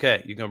 that's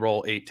okay. You can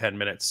roll 8-10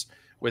 minutes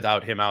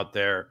without him out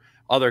there.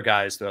 Other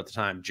guys throughout the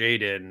time,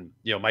 Jaden,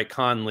 Mike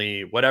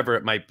Conley, whatever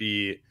it might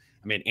be.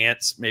 I mean,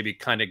 Ants maybe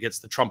kind of gets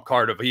the trump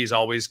card of you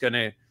always kind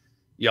of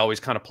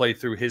play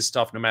through his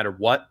stuff no matter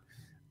what.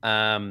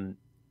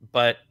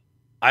 But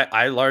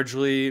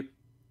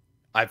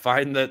I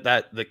find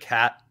that the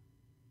Cat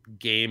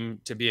game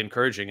to be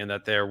encouraging, and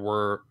that there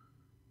were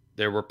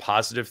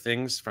positive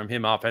things from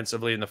him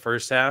offensively in the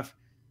first half.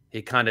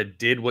 He kind of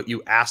did what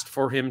you asked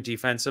for him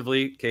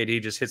defensively.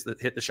 KD just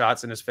hit the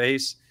shots in his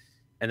face.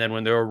 And then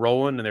when they were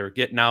rolling and they were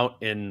getting out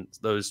in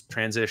those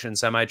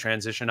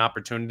semi-transition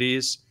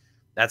opportunities,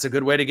 that's a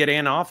good way to get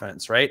in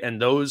offense, right?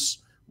 And those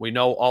we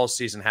know all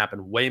season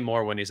happen way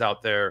more when he's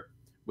out there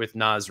with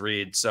Naz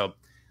Reid. So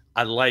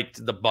I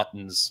liked the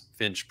buttons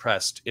Finch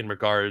pressed in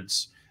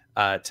regards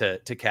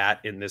to Cat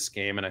in this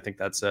game. And I think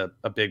that's a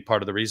big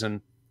part of the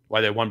reason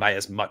why they won by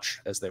as much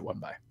as they won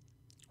by.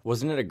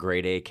 Wasn't it a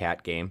grade A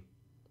Cat game?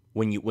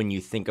 When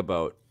you think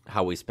about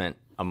how we spent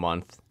a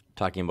month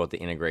talking about the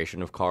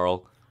integration of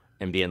Karl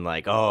and being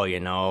like,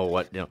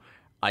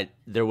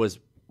 there was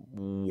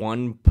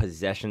one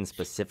possession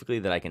specifically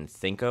that I can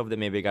think of that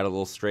maybe got a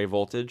little stray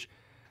voltage,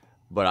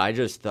 but I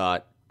just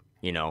thought,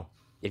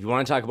 if you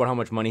want to talk about how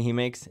much money he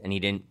makes and he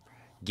didn't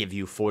give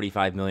you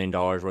 $45 million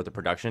worth of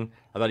production,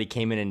 I thought he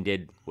came in and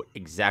did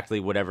exactly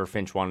whatever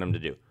Finch wanted him to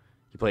do.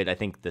 He played, I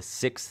think, the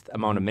 6th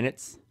amount of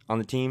minutes on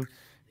the team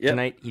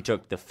tonight. He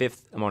took the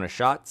 5th amount of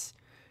shots.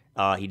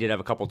 He did have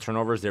a couple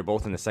turnovers. They're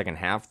both in the second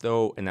half,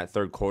 though, in that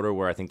third quarter,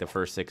 where I think the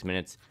first 6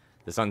 minutes,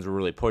 the Suns were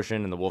really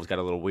pushing and the Wolves got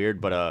a little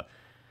weird. But,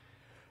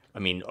 a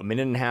minute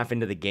and a half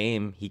into the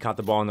game, he caught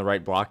the ball in the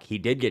right block. He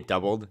did get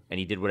doubled, and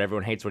he did what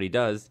everyone hates what he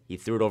does. He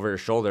threw it over his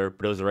shoulder,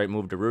 but it was the right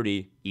move to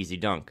Rudy. Easy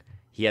dunk.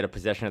 He had a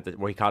possession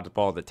where he caught the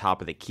ball at the top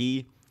of the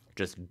key,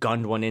 just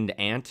gunned one into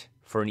Ant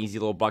for an easy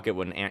little bucket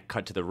when Ant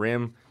cut to the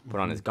rim, put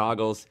on his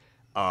goggles.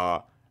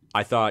 I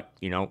thought,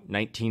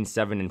 19,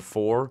 7, and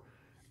 4.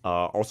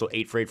 Also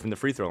 8 for 8 from the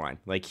free throw line.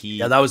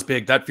 That was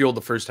big. That fueled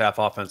the first half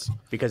offense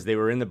because they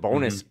were in the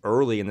bonus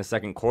early in the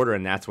second quarter,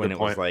 and that's when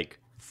was like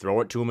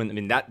throw it to him.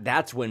 And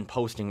that's when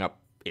posting up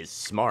is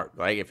smart,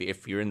 right?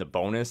 If you're in the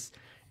bonus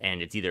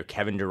and it's either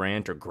Kevin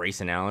Durant or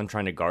Grayson Allen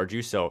trying to guard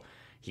you, so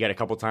he got a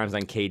couple times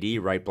on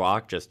KD right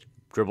block, just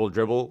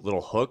dribble,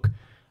 little hook,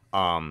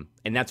 and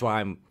that's why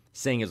I'm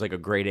saying it's like a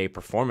grade A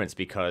performance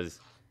because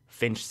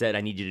Finch said,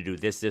 I need you to do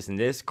this, this, and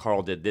this.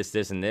 Karl did this,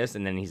 this, and this.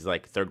 And then he's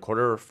like, third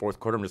quarter or fourth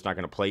quarter, I'm just not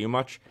going to play you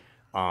much.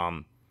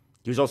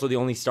 He was also the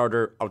only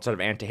starter outside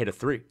of Ant to hit a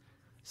 3.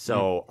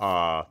 So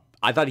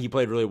I thought he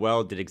played really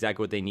well, did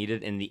exactly what they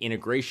needed. And the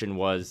integration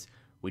was,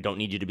 we don't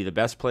need you to be the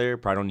best player.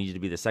 Probably don't need you to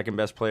be the second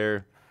best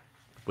player.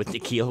 With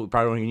Nickeil, we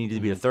probably don't need you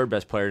to be the third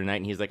best player tonight.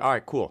 And he's like, all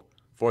right, cool.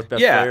 Fourth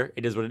best player.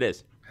 It is what it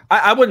is.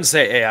 I wouldn't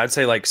say A. I'd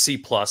say like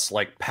C+,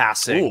 like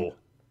passing. Ooh.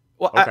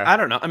 Well, okay. I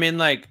don't know. I mean,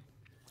 like,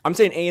 I'm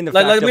saying A in the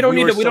fact that we don't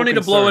need to blow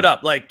concerned. it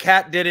up. Like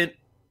Cat didn't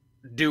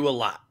do a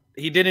lot.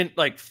 didn't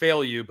like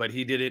fail you, but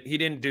he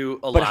didn't do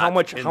a lot. But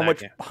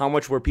how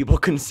much were people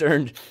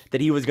concerned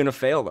that he was going to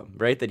fail them,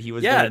 right? That he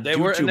was going to do too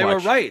much. They were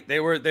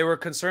right. They were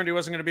concerned he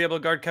wasn't going to be able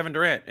to guard Kevin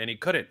Durant, and he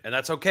couldn't, and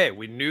that's okay.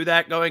 We knew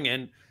that going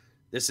in.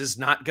 This is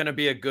not going to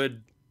be a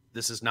good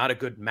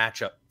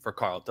matchup for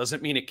Karl. It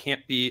doesn't mean it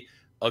can't be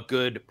a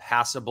good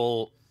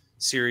passable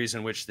series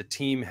in which the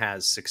team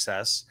has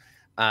success.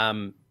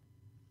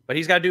 But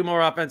he's got to do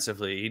more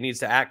offensively. He needs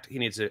to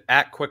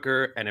act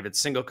quicker. And if it's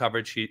single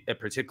coverage,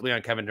 particularly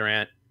on Kevin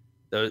Durant,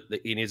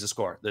 he needs to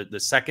score. The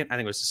second, I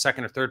think it was the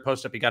second or third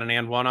post up, he got an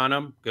and one on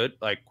him. Good,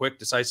 like quick,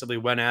 decisively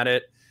went at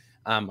it.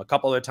 A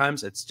couple other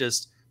times, it's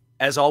just,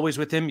 as always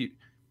with him, you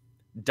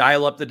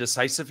dial up the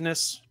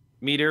decisiveness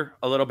meter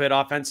a little bit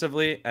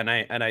offensively. And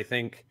I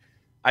think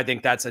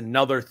that's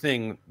another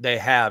thing they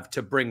have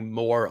to bring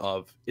more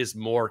of, is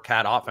more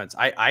cat offense.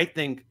 I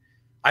think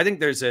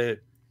there's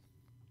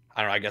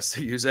I don't know, I guess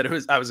to use it, I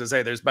was gonna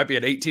say there's might be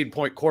an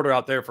 18-point quarter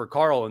out there for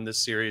Karl in this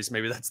series.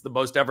 Maybe that's the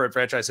most ever in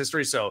franchise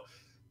history. So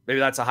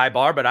maybe that's a high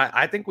bar, but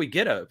I think we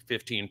get a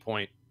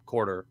 15-point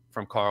quarter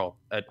from Karl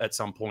at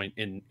some point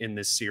in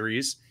this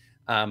series.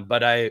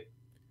 But I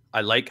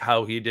like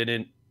how he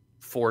didn't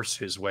force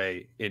his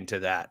way into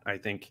that. I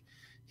think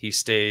he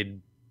stayed.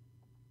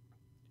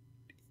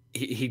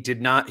 He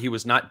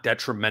was not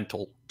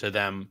detrimental to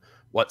them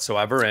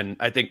whatsoever. And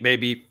I think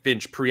maybe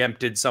Finch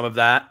preempted some of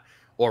that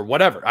or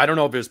whatever. I don't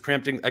know if it was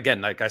preempting.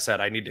 Again, like I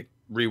said, I need to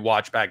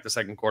rewatch back the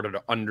second quarter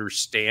to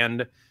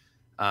understand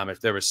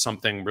if there was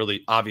something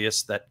really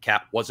obvious that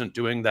Cap wasn't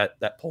doing that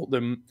pulled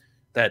him,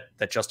 that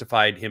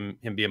justified him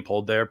being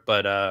pulled there.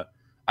 But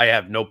I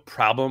have no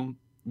problem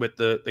with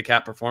the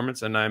Cap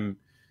performance, and I'm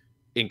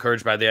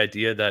encouraged by the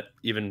idea that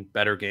even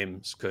better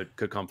games could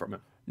come from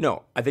it.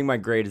 No, I think my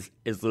grade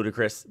is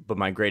ludicrous, but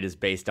my grade is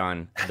based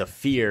on the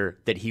fear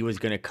that he was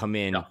going to come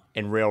in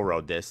and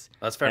railroad this.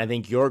 That's fair. And I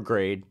think your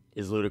grade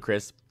is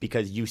ludicrous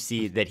because you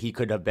see that he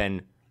could have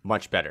been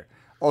much better.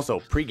 Also,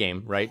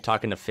 pregame, right,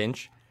 talking to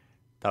Finch,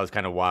 that was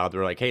kind of wild.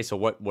 We're like, hey, so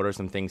what are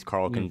some things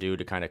Karl can do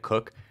to kind of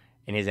cook?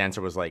 And his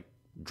answer was like,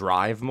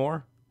 drive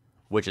more,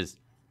 which is,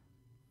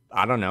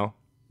 I don't know,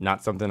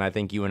 not something I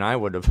think you and I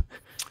would have.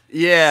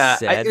 Yeah,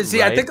 said, right?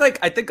 I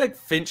I think like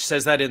Finch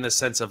says that in the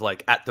sense of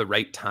like at the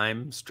right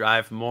times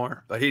drive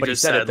more, but he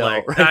just said it, though,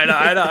 like right?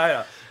 I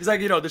know. He's like,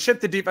 the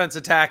shift to defense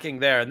attacking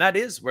there, and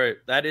that's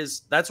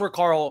where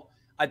Karl.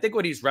 I think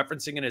what he's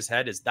referencing in his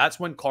head is that's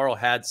when Karl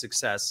had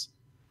success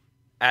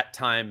at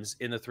times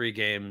in the 3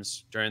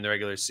 games during the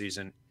regular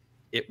season.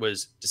 It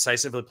was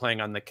decisively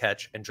playing on the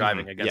catch and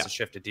driving against a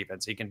shifted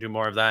defense. He can do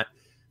more of that.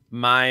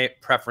 My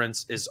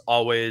preference is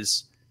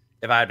always,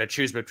 if I had to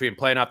choose between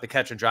playing off the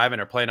catch and driving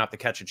or playing off the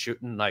catch and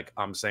shooting, like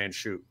I'm saying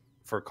shoot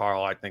for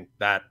Karl. I think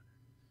that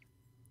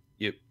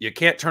you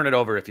can't turn it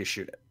over if you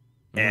shoot it.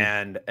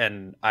 And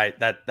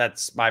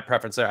that's my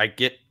preference there. I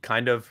get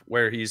kind of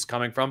where he's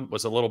coming from.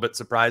 Was a little bit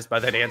surprised by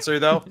that answer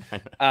though.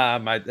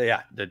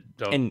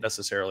 Don't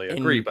necessarily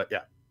agree, but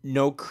yeah.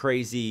 No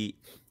crazy,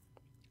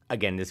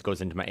 again, this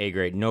goes into my A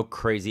grade, no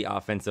crazy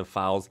offensive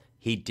fouls.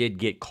 He did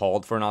get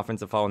called for an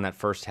offensive foul in that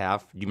first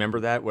half. Do you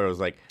remember that? Where it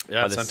was like,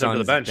 sent him to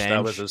the bench.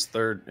 That was his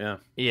third. Yeah.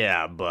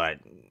 Yeah, but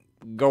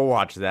go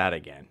watch that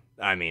again.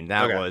 I mean,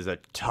 that was a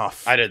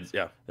tough. I did.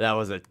 Yeah. That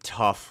was a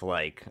tough,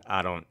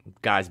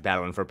 guys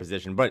battling for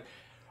position. But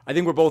I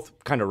think we're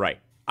both kind of right.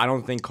 I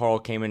don't think Karl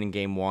came in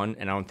game 1,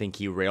 and I don't think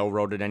he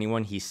railroaded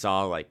anyone. He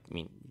saw,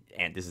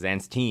 this is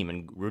Ant's team,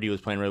 and Rudy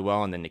was playing really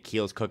well, and then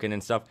Nickeil's cooking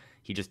and stuff.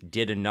 He just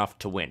did enough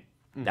to win.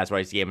 That's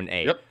why he gave him an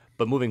A. Yep.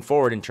 But moving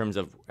forward, in terms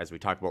of, as we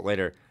talk about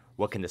later,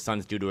 what can the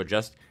Suns do to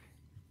adjust?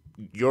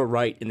 You're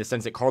right in the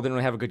sense that Karl didn't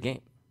really have a good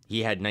game.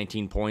 He had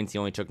 19 points. He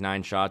only took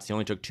 9 shots. He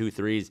only took 2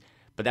 threes.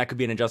 But that could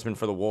be an adjustment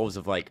for the Wolves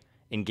of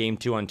in game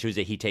 2 on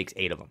Tuesday, he takes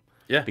 8 of them.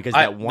 Yeah, because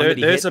that one that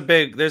he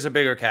hit, there's a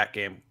bigger cat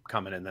game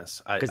coming in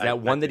this. Because that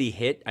one that he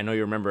hit, I know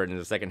you remember it in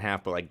the second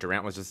half, but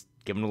Durant was just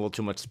giving a little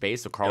too much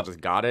space, so Karl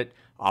just got it.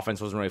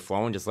 Offense wasn't really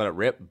flowing, just let it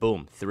rip.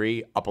 Boom,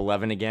 3, up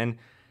 11 again.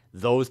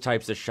 Those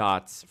types of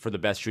shots for the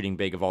best shooting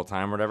big of all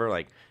time, or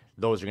whatever,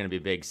 those are going to be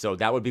big. So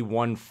that would be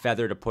one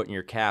feather to put in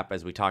your cap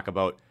as we talk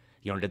about,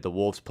 did the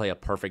Wolves play a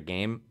perfect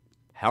game?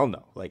 Hell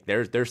no.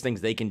 There's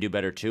things they can do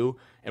better too,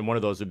 and one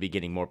of those would be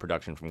getting more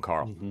production from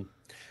Karl. Mm-hmm.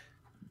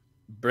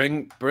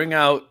 Bring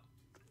out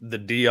the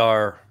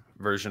DR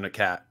version of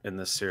Cat in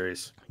this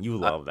series. You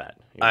love that.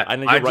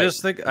 I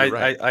just think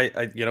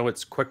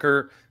it's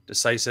quicker,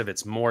 decisive.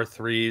 It's more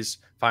threes,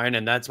 fine,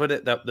 and that's what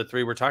the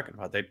 3 we're talking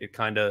about. It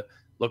kind of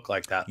look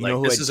like that.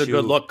 This is a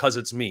good look because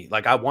it's me.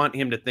 I want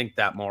him to think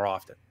that more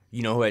often.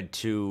 You know who had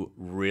 2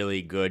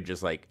 really good,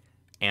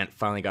 Ant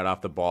finally got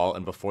off the ball,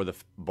 and before the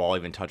ball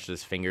even touched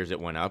his fingers, it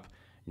went up.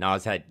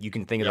 Nas had, you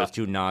can think of those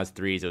 2 Nas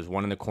threes. There was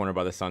one in the corner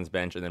by the Suns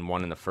bench, and then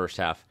one in the first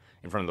half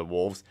in front of the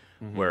Wolves,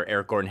 where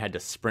Eric Gordon had to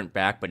sprint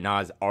back, but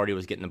Nas already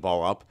was getting the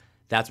ball up.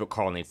 That's what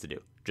Karl needs to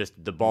do. Just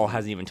the ball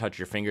hasn't even touched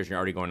your fingers, and you're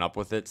already going up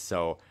with it.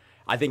 So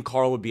I think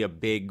Karl would be a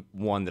big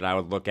one that I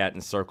would look at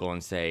and circle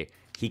and say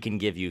he can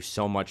give you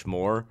so much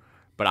more.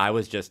 But I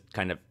was just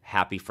kind of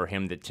happy for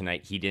him that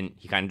tonight he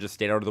kind of just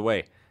stayed out of the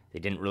way. They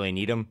didn't really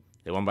need him.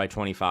 They won by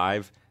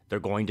 25. They're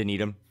going to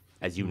need him,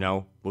 as you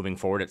know, moving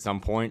forward at some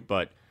point.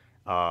 But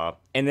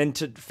and then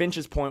to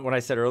Finch's point, what I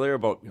said earlier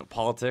about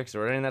politics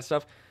or any of that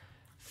stuff,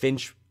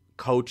 Finch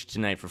coached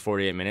tonight for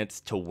 48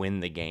 minutes to win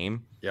the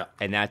game. Yeah.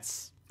 And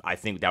I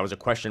think that was a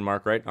question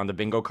mark, right, on the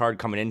bingo card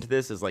coming into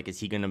this, is like, is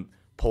he going to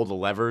pull the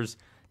levers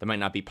that might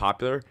not be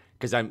popular?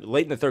 Because I'm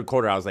late in the third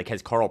quarter, I was like,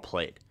 has Carl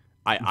played?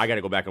 I got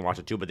to go back and watch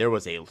it too, but there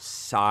was a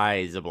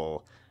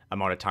sizable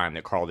amount of time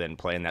that Carl didn't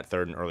play in that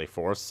third and early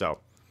fourth. So,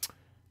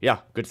 yeah,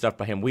 good stuff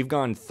by him. We've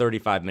gone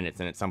 35 minutes,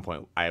 and at some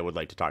point, I would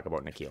like to talk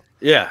about Nickeil.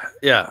 Yeah.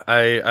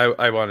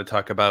 I want to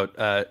talk about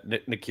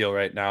Nickeil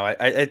right now.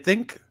 I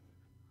think I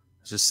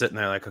was just sitting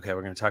there like, okay,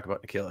 we're going to talk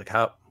about Nickeil. Like,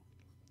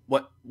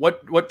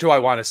 what do I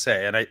want to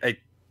say? And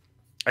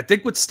I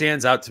think what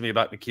stands out to me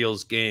about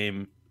Nickeil's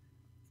game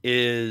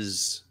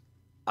is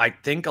I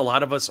think a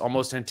lot of us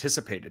almost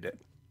anticipated it.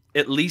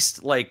 At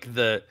least like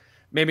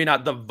maybe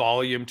not the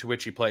volume to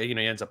which he played.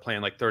 He ends up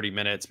playing like 30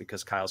 minutes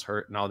because Kyle's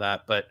hurt and all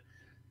that. But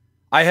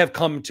I have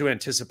come to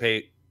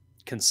anticipate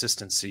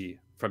consistency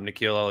from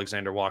Nickeil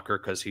Alexander-Walker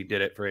because he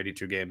did it for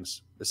 82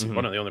 games. This is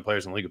one of the only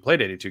players in the league who played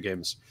 82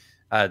 games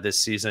this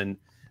season.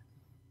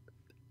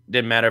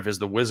 Didn't matter if it's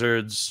the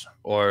Wizards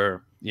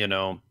or,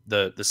 the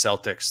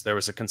Celtics. There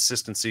was a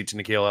consistency to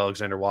Nickeil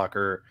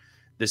Alexander-Walker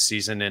this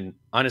season. And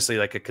honestly,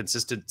 like a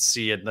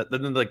consistency and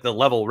like the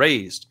level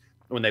raised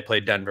when they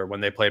played Denver, when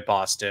they played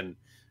Boston.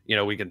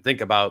 We can think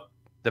about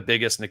the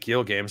biggest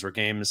Nickeil games were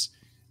games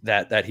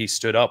that he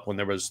stood up when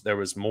there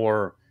was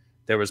more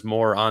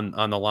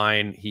on the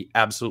line. He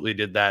absolutely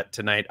did that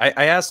tonight.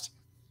 I asked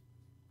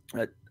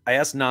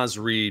Naz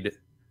Reid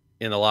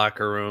in the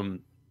locker room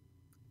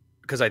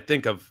because I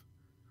think of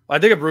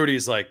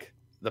Rudy's like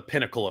the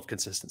pinnacle of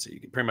consistency. You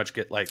can pretty much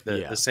get like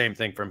the same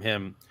thing from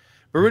him.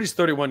 But Rudy's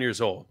 31 years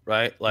old,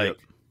 right? Like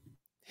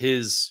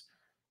his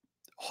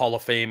Hall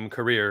of Fame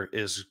career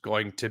is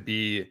going to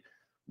be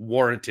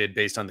warranted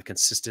based on the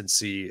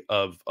consistency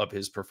of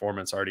his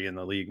performance already in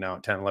the league now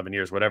at 10, 11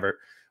 years, whatever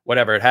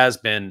it has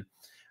been.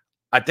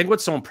 I think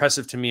what's so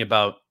impressive to me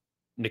about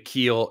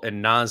Nickeil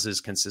and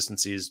Naz's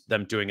consistency is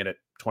them doing it at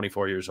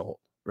 24 years old,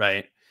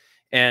 right?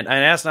 And I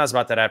asked Naz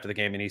about that after the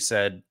game, and he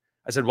said,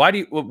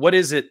 what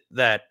is it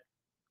that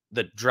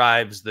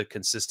drives the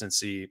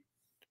consistency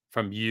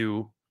from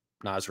you,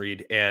 Naz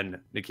Reid, and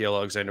Nickeil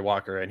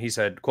Alexander-Walker? And he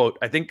said, quote,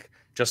 I think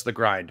just the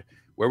grind.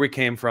 Where we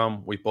came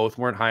from, we both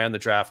weren't high on the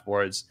draft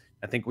boards.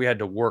 I think we had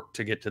to work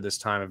to get to this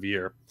time of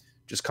year.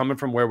 Just coming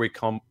from where we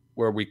come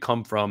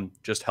from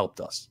just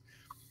helped us.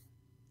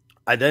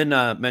 I then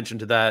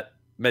mentioned that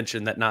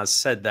Naz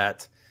said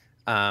that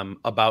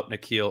about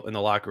Nickeil in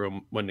the locker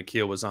room when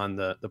Nickeil was on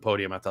the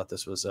podium. I thought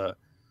this was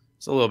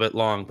it's a little bit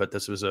long, but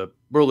this was a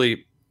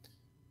really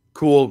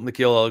cool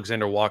Nickeil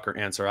Alexander-Walker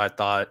answer, I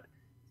thought.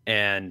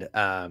 And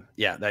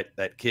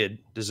that kid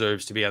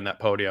deserves to be on that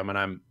podium,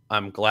 and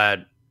I'm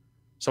glad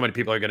so many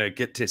people are going to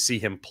get to see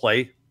him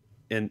play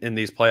in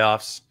these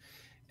playoffs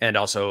and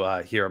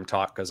also hear him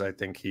talk, because I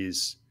think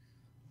he's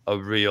a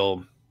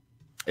real,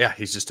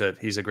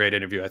 he's a great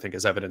interview, I think,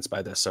 as evidenced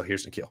by this. So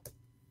here's Nickeil.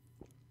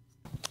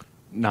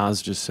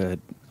 Naz just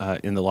said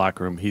in the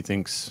locker room he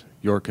thinks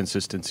your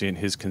consistency and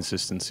his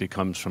consistency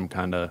comes from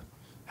kind of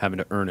having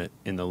to earn it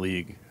in the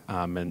league,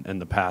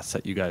 and the paths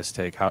that you guys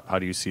take. How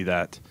do you see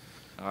that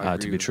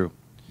to be true?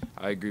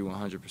 I agree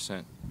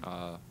 100%.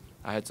 I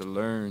had to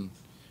learn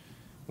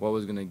what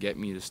was going to get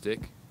me to stick,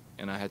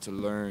 and I had to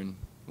learn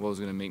what was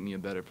going to make me a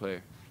better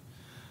player.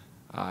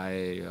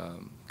 I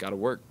got to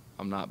work.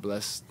 I'm not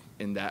blessed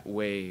in that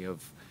way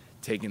of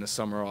taking the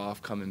summer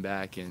off, coming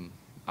back, and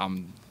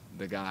I'm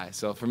the guy.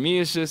 So for me,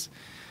 it's just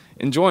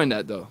enjoying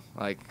that, though.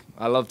 Like,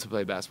 I love to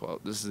play basketball.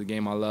 This is a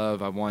game I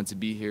love. I wanted to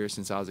be here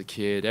since I was a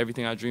kid,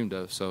 everything I dreamed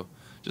of. So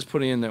just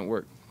putting in that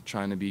work,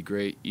 trying to be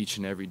great each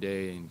and every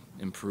day and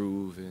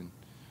improve. And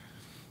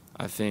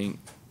I think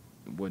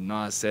what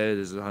Nas said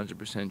is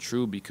 100%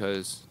 true,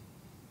 because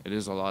it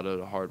is a lot of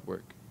the hard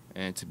work.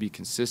 And to be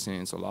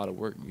consistent, it's a lot of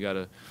work. You got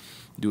to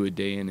do it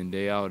day in and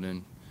day out.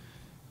 And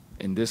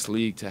in this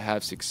league, to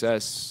have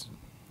success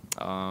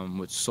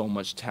with so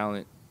much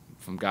talent,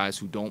 from guys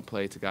who don't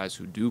play to guys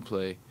who do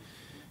play,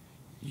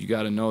 you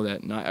got to know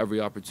that not every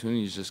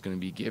opportunity is just going to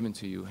be given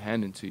to you,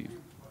 handed to you.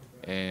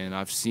 And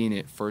I've seen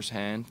it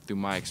firsthand through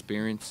my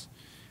experience.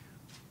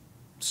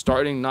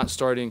 Starting, not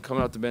starting,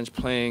 coming off the bench,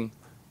 playing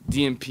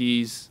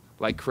DMPs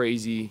like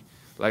crazy.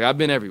 Like, I've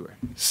been everywhere.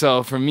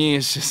 So for me,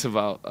 it's just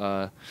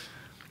about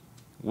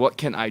what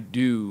can I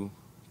do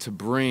to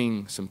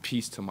bring some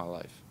peace to my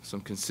life, some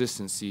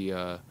consistency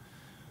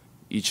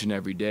each and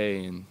every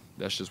day, and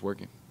that's just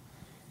working.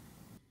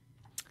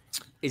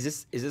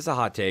 Is this a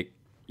hot take?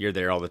 You're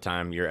there all the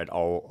time. You're at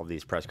all of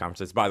these press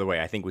conferences. By the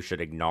way, I think we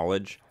should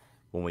acknowledge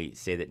when we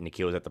say that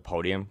Nickeil was at the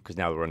podium, because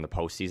now we're in the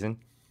postseason.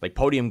 Like,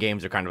 podium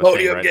games are kind of a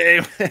thing, right?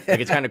 Game. Like,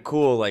 it's kind of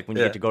cool. Like, when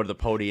you get to go to the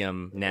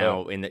podium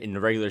now in the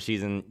regular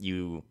season,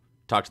 you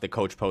talk to the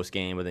coach post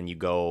game, but then you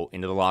go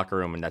into the locker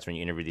room, and that's when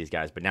you interview these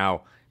guys. But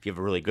now, if you have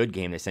a really good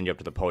game, they send you up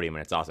to the podium,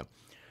 and it's awesome.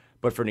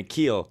 But for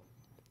Nickeil,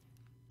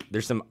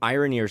 there's some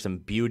irony or some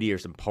beauty or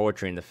some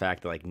poetry in the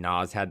fact that like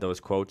Nas had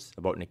those quotes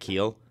about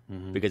Nickeil,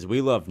 because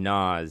we love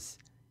Nas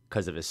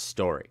because of his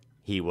story.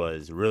 He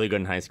was really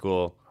good in high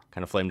school,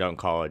 kind of flamed out in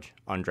college,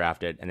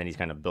 undrafted, and then he's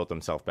kind of built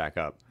himself back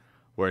up.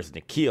 Whereas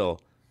Nickeil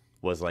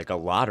was like a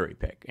lottery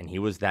pick, and he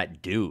was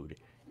that dude.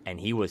 And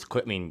he was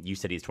I mean, you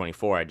said he's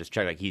 24. I just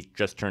checked. Like, he's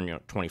just turned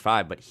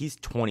 25, but he's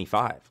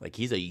 25. Like,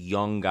 he's a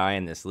young guy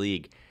in this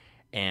league.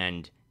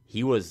 And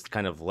he was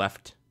kind of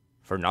left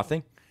for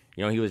nothing.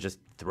 You know, he was just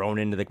thrown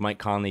into the Mike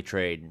Conley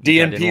trade.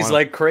 DNP's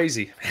like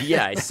crazy.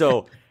 Yeah,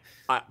 so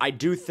I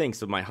do think,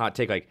 so my hot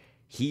take, like,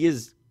 he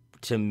is,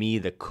 to me,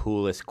 the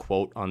coolest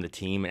quote on the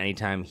team. And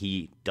anytime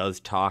he does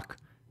talk,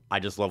 I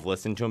just love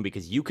listening to him,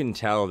 because you can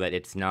tell that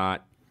it's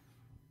not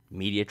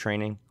media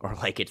training or,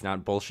 like, it's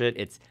not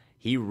bullshit.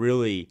 He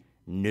really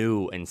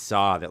knew and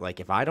saw that, like,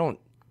 if I don't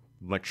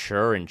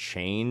mature and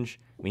change,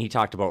 I mean, he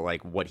talked about,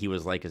 like, what he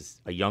was like as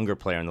a younger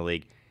player in the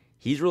league.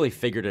 He's really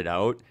figured it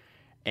out,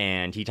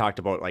 and he talked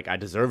about, like, I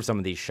deserve some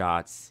of these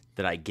shots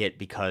that I get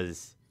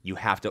because you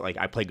have to, like,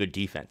 I play good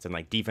defense, and,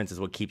 like, defense is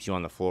what keeps you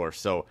on the floor.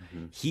 So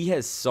he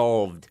has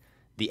solved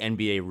the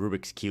NBA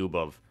Rubik's Cube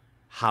of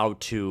how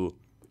to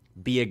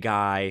be a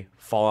guy,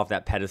 fall off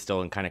that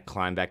pedestal, and kind of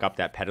climb back up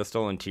that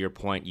pedestal. And to your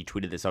point, you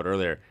tweeted this out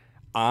earlier,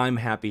 I'm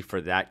happy for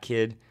that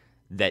kid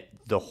that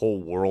the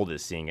whole world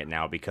is seeing it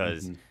now,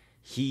 because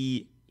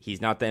he's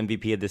not the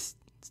MVP of this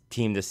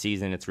team this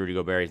season. It's Rudy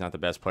Gobert. He's not the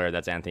best player.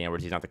 That's Anthony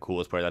Edwards. He's not the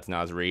coolest player. That's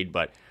Naz Reid.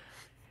 But,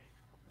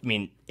 I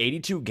mean,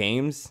 82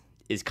 games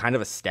is kind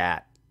of a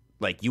stat.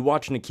 Like, you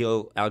watch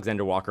Nickeil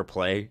Alexander-Walker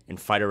play and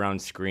fight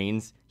around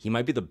screens, he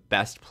might be the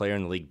best player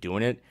in the league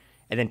doing it.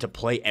 And then to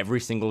play every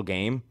single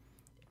game,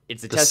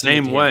 it's a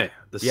testament to him.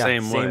 The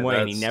same way.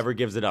 And he never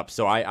gives it up.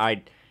 So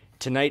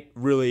tonight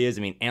really is.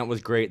 I mean, Ant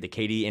was great. The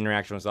KD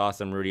interaction was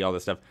awesome. Rudy, all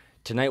this stuff.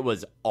 Tonight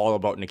was all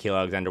about Nickeil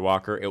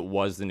Alexander-Walker. It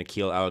was the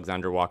Nickeil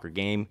Alexander-Walker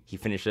game. He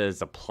finished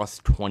as a plus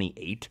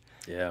 28.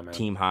 Yeah, man.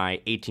 Team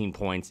high, 18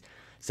 points,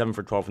 7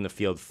 for 12 from the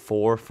field,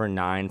 4 for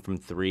 9 from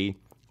 3,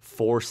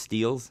 4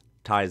 steals,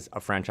 ties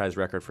a franchise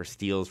record for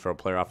steals for a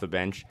player off the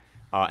bench,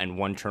 and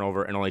 1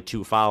 turnover and only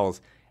 2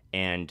 fouls.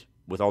 And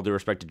with all due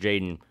respect to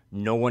Jaden,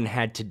 no one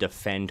had to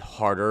defend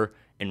harder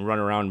and run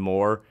around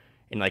more.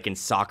 And like in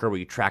soccer, where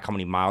you track how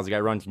many miles a guy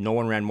runs, no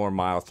one ran more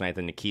miles tonight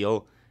than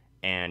Nickeil,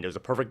 and it was a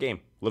perfect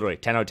game. Literally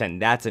 10 out of 10.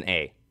 That's an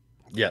A.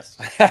 Yes.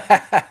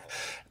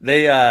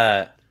 They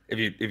if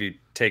you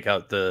take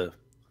out the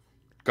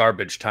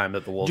garbage time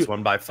that the Wolves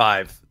won by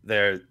 5,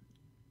 there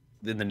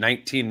in the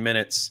 19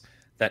 minutes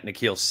that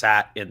Nickeil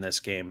sat in this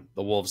game,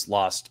 the Wolves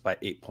lost by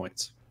 8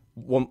 points.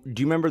 Well,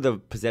 do you remember the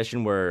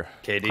possession where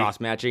KD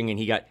cross matching and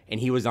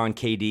he was on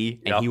KD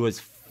and he was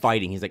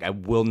fighting? He's like, I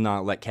will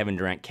not let Kevin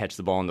Durant catch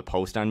the ball in the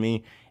post on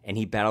me, and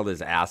he battled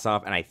his ass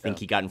off, and I think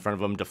he got in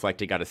front of him,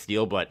 deflected, got a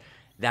steal. But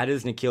that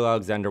is Nickeil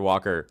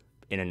Alexander-Walker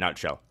in a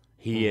nutshell.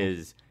 He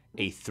is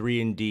a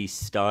 3-and-D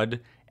stud,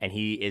 and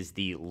he is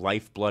the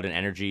lifeblood and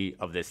energy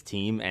of this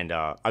team. And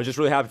I was just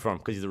really happy for him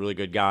because he's a really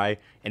good guy,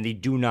 and they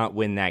do not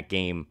win that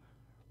game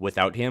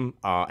without him.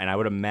 And I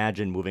would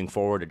imagine moving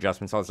forward,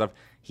 adjustments, all that stuff,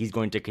 he's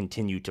going to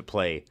continue to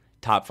play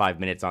top 5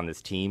 minutes on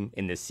this team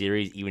in this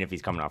series, even if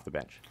he's coming off the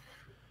bench.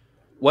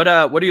 What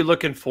are you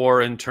looking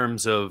for in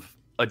terms of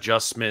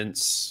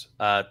adjustments,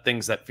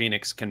 things that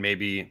Phoenix can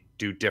maybe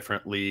do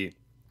differently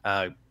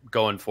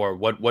going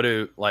forward? What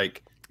do,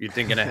 like, you're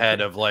thinking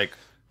ahead of, like,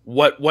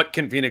 what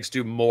can Phoenix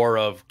do more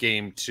of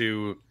game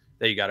 2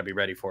 that you got to be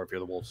ready for if you're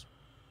the Wolves?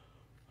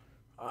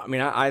 I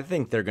mean, I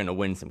think they're going to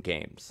win some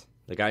games.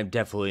 Like, I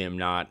definitely am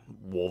not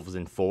Wolves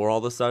in 4 all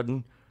of a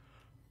sudden,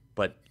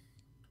 but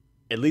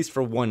at least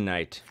for one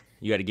night,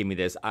 you got to give me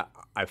this.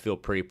 I feel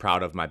pretty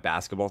proud of my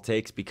basketball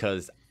takes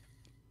because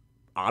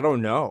I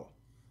don't know.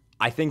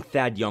 I think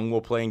Thad Young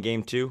will play in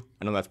game 2.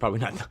 I know that's probably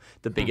not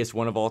the biggest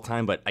one of all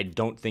time, but I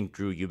don't think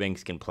Drew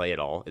Eubanks can play at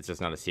all. It's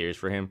just not a series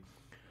for him.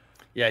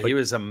 Yeah, he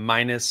was a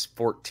minus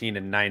 14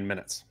 in 9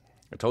 minutes.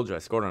 I told you I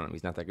scored on him.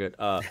 He's not that good.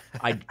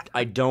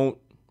 I don't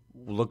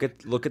look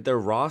at their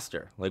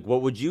roster. Like,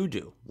 what would you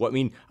do? I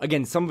mean,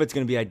 again, some of it's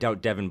going to be I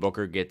doubt Devin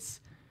Booker gets,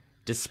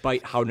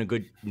 despite how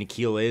good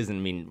Nickeil is. And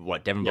I mean,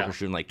 Devin Booker's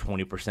shooting like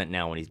 20%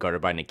 now when he's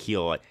guarded by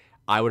Nickeil. Like,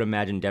 I would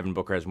imagine Devin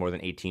Booker has more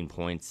than 18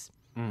 points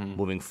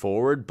moving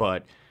forward,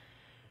 but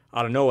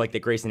I don't know. Like, the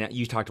Grayson,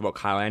 you talked about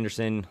Kyle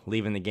Anderson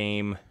leaving the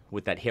game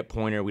with that hip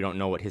pointer. We don't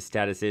know what his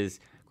status is.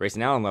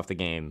 Grayson Allen left the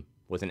game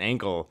with an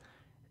ankle.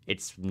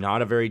 It's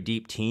not a very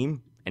deep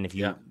team, and if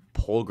you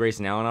pull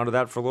Grayson Allen out of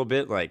that for a little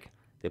bit, like,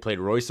 they played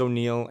Royce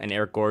O'Neal and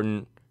Eric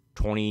Gordon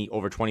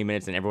over 20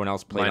 minutes, and everyone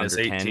else played minus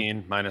under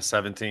 18, 10. minus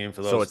 17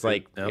 for those. So it's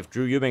like, if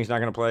Drew Eubanks not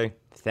going to play,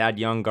 Thad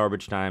Young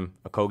garbage time,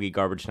 Okogie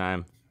garbage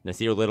time,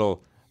 Nasir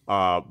Little,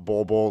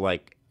 Bol,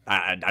 like,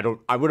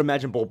 I would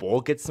imagine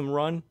Bol gets some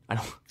run.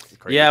 It's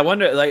crazy. Yeah, I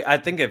wonder. Like, I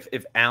think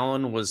if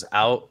Allen was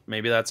out,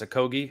 maybe that's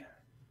Okogie.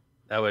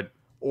 That would.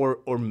 Or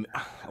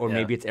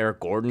maybe it's Eric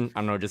Gordon.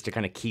 I don't know, just to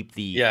kind of keep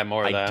the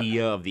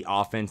idea of the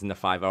offense and the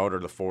 5 out or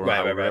the 4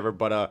 out or whatever. Right.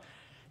 But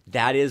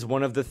that is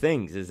one of the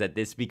things, is that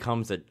this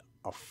becomes a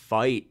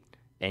fight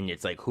and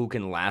it's like who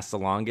can last the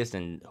longest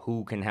and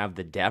who can have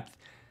the depth.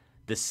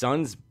 The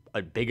Suns'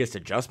 biggest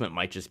adjustment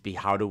might just be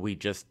how do we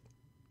just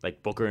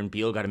like Booker and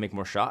Beal got to make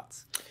more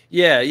shots.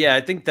 Yeah,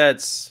 I think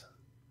that's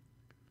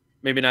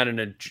maybe not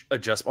an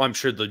adjust. Well, I'm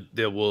sure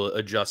they will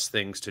adjust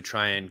things to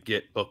try and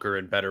get Booker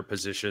in better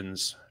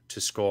positions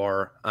to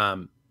score.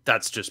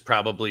 That's just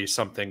probably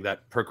something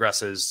that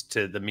progresses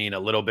to the mean a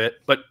little bit.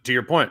 But to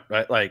your point,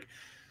 right? Like,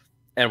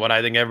 and what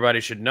I think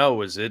everybody should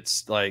know is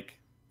it's like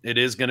it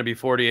is going to be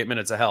 48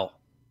 minutes of hell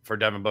for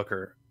Devin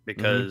Booker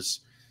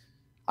because,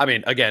 I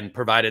mean, again,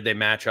 provided they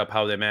match up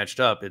how they matched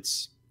up,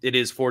 it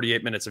is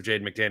 48 minutes of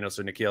Jaden McDaniels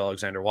or Nickeil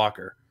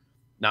Alexander-Walker.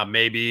 Now,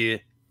 maybe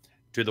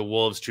do the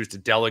Wolves choose to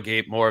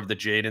delegate more of the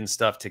Jaden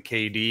stuff to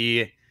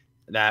KD?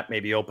 That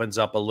maybe opens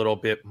up a little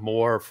bit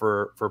more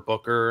for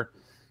Booker.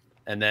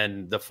 And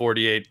then the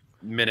 48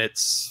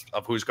 minutes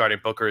of who's guarding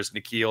Booker is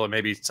Nickeil and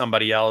maybe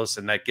somebody else,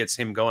 and that gets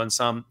him going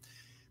some.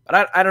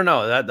 But I don't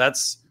know.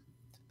 That's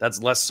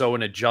less so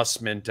an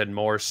adjustment and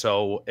more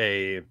so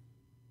a,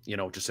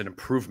 just an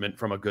improvement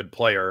from a good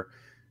player.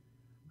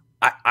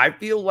 I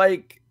feel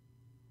like,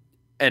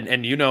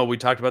 and we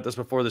talked about this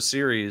before the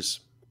series,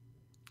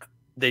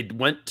 they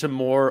went to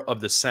more of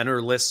the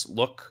centerless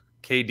look,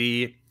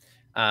 KD,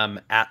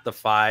 at the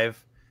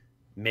 5.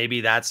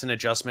 Maybe that's an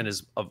adjustment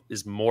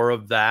is more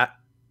of that.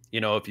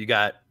 If you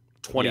got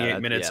 28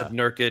 minutes of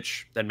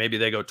Nurkic, then maybe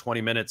they go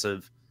 20 minutes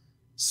of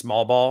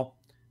small ball.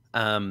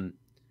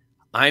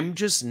 I'm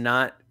just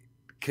not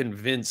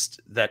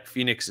convinced that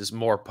Phoenix is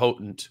more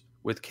potent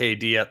with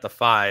KD at the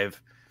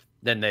 5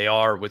 than they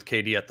are with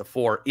KD at the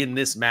 4 in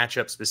this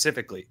matchup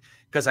specifically.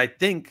 Because I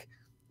think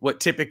what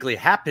typically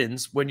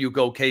happens when you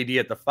go KD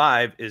at the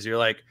 5 is you're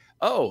like,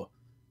 oh,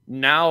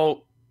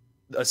 now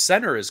a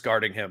center is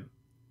guarding him.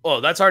 Oh,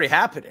 that's already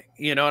happening.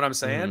 You know what I'm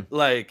saying?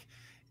 Like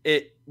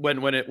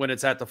when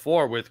it's at the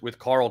 4 with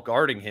Karl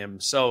guarding him.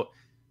 So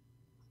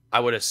I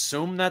would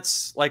assume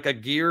that's like a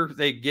gear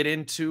they get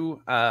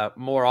into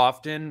more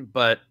often,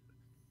 but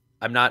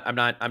I'm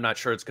not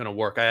sure it's going to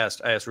work. I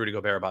asked Rudy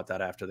Gobert about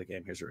that after the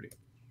game. Here's Rudy.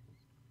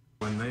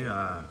 When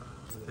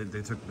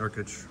they took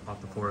Nurkic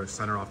off the floor,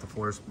 center off the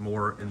floors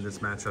more in this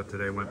matchup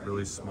today, went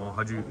really small.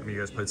 You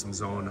guys played some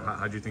zone.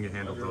 How do you think you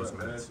handled those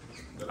minutes?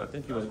 I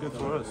think it was good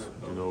for us.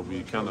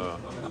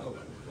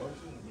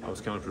 I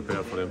was kind of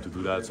prepared for them to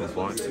do that at some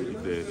point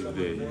if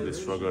they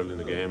struggle in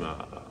the game.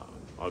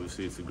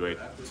 Obviously, it's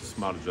a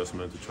smart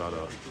adjustment to try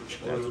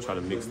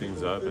to mix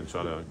things up and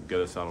try to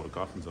get us out of the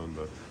comfort zone.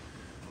 But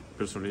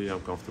personally,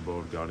 I'm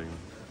comfortable guarding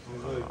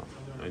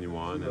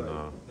anyone,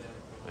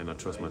 and I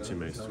trust my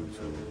teammates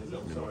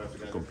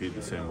to compete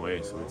the same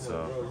way.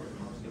 So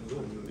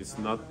it's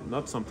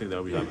not something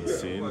that we haven't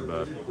seen,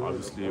 but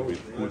obviously with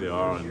who they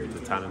are and with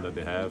the talent that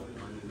they have,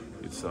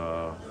 it's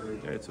a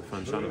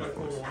fun challenge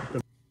for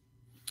us.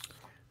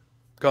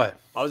 Go ahead.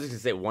 I was just gonna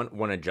say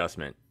one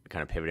adjustment,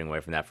 kind of pivoting away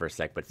from that for a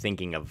sec, but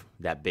thinking of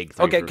that big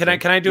 3. Okay, can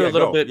I do a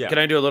little bit? Yeah. Can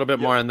I do a little bit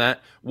more on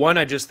that? One,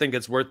 I just think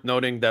it's worth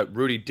noting that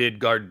Rudy did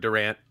guard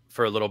Durant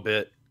for a little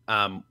bit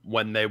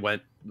when they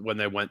went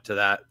to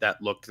that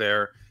look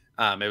there.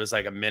 It was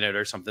like a minute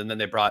or something. Then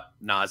they brought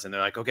Naz and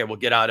they're like, okay, we'll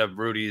get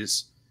Rudy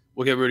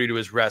to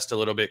his rest a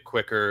little bit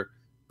quicker,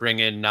 bring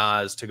in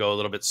Naz to go a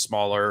little bit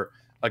smaller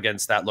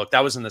against that look.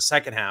 That was in the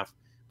second half.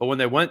 But when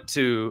they went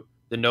to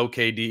the no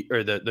KD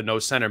or the no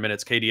center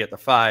minutes, KD at the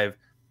 5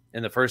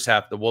 in the first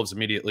half, the Wolves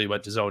immediately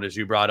went to zone, as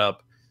you brought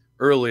up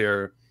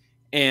earlier.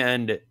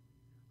 And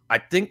I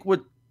think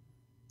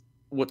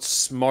what's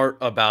smart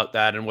about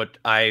that and what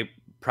I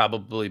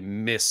probably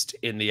missed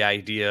in the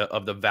idea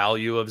of the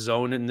value of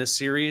zone in this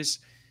series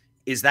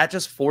is that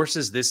just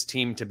forces this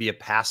team to be a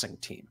passing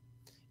team.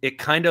 It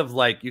kind of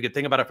like, you could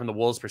think about it from the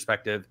Wolves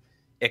perspective.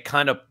 It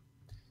kind of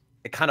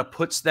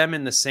puts them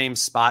in the same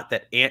spot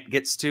that Ant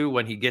gets to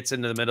when he gets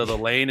into the middle of the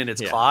lane and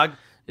it's clogged.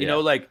 You know,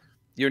 like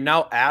you're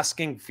now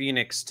asking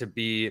Phoenix to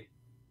be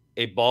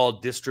a ball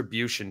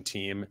distribution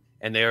team,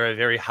 and they are a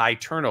very high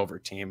turnover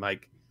team.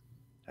 Like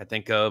I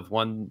think of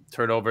one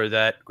turnover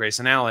that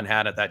Grayson Allen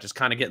had at that, just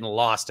kind of getting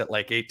lost at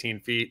like 18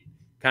 feet,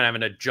 kind of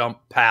having a jump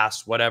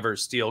pass, whatever,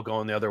 steal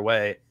going the other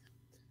way.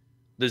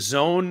 The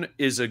zone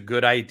is a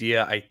good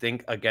idea, I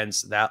think,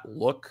 against that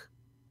look.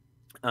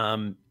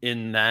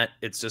 In that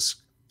it's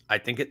just, I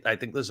think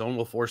the zone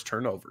will force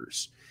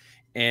turnovers.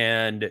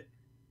 And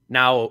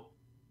now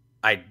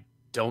I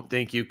don't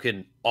think you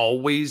can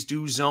always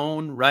do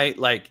zone, right?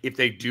 Like if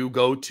they do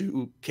go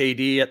to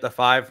KD at the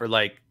 5 for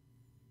like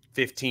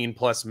 15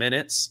 plus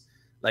minutes,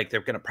 like they're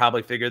going to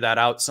probably figure that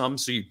out some.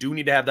 So you do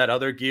need to have that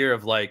other gear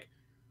of like,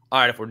 all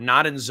right, if we're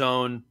not in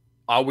zone,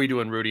 are we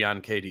doing Rudy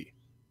on KD?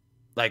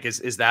 Like,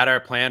 is that our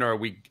plan? Or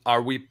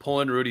are we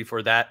pulling Rudy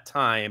for that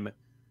time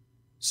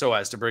so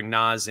as to bring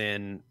Naz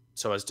in,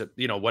 so as to,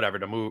 whatever,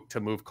 to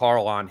move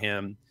Karl on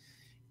him?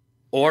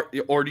 Or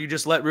do you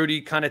just let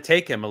Rudy kind of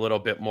take him a little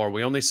bit more?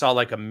 We only saw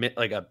like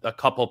a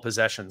couple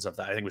possessions of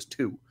that. I think it was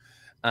 2.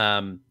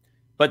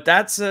 But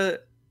that's if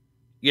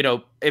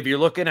you're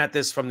looking at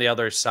this from the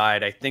other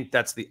side, I think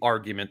that's the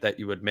argument that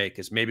you would make,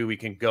 is maybe we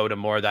can go to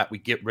more of that. We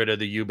get rid of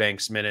the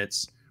Eubanks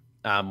minutes.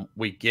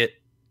 We get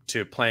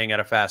to playing at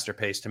a faster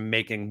pace, to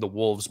making the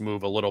Wolves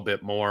move a little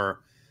bit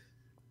more.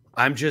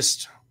 I'm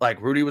just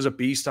like, Rudy was a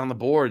beast on the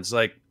boards,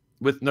 like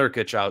with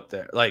Nurkic out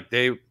there.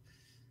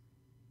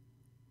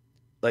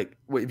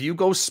 If you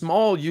go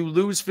small, you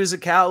lose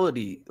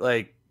phicality.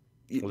 Like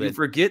you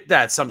forget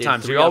that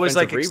sometimes. You always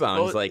like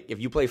rebounds. Like if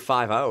you play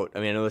 5 out, I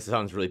mean, I know this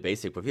sounds really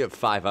basic, but if you have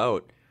 5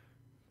 out,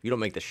 you don't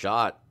make the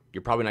shot,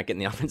 you're probably not getting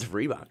the offensive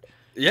rebound.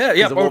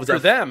 Yeah, or for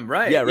them,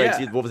 right? Yeah, right. Yeah.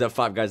 So the Wolves have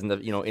 5 guys in the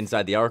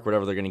inside the arc,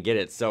 whatever they're going to get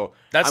it. So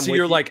that's to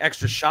your like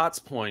extra shots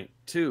point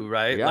too,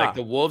 right? Yeah. Like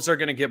the Wolves are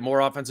going to get more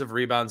offensive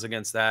rebounds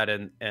against that,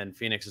 and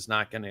Phoenix is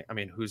not going to. I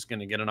mean, who's going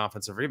to get an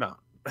offensive rebound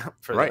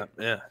for right?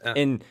 Them? Yeah.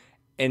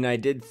 And I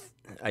don't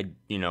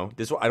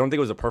think it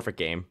was a perfect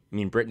game. I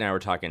mean, Britt and I were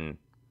talking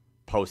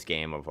post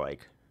game of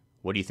like,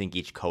 what do you think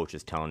each coach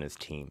is telling his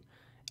team?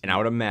 And I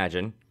would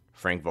imagine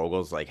Frank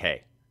Vogel's like,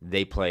 hey,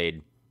 they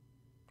played.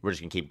 We're just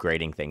going to keep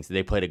grading things.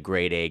 They played a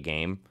grade A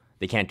game.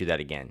 They can't do that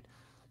again.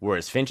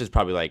 Whereas Finch is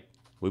probably like,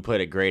 we played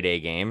a grade A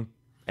game,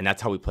 and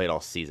that's how we played all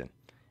season.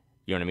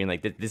 You know what I mean?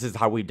 Like, this is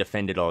how we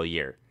defended all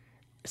year.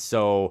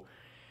 So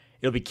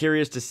it'll be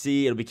curious to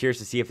see. It'll be curious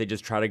to see if they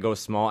just try to go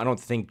small. I don't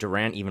think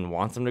Durant even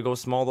wants them to go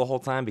small the whole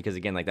time because,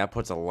 again, like that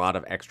puts a lot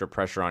of extra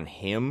pressure on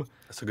him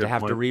to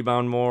have to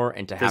rebound more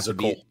and to have to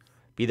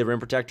be the rim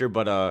protector.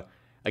 But,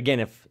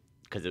 again,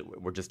 because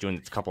we're just doing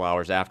this a couple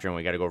hours after and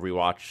we got to go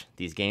rewatch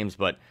these games,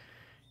 but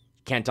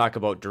can't talk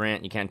about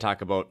Durant. You can't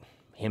talk about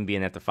him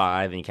being at the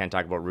 5, and you can't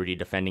talk about Rudy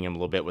defending him a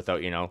little bit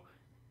without,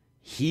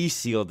 he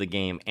sealed the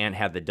game and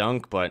had the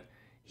dunk, but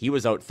he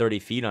was out 30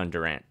 feet on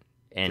Durant,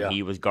 and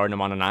he was guarding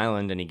him on an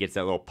island, and he gets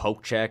that little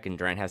poke check, and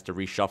Durant has to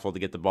reshuffle to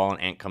get the ball, and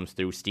Ant comes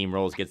through,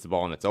 steamrolls, gets the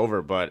ball, and it's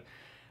over. But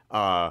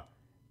I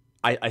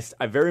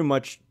very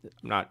much,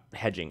 I'm not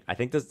hedging. I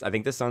think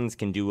the Suns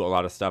can do a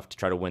lot of stuff to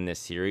try to win this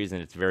series,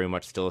 and it's very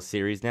much still a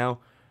series now,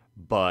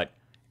 but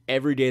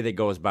every day that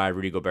goes by,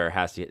 Rudy Gobert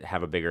has to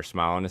have a bigger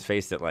smile on his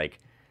face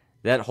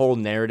that whole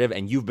narrative,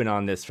 and you've been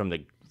on this from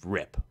the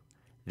rip,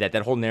 that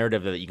whole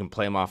narrative that you can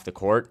play him off the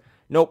court.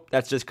 Nope,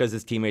 that's just because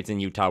his teammates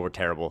in Utah were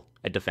terrible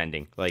at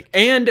defending.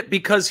 And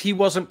because he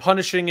wasn't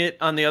punishing it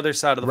on the other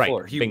side of the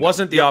floor. He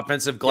wasn't the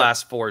offensive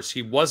glass force.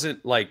 He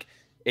wasn't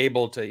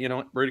able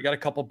to, Rudy got a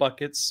couple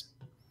buckets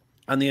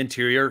on the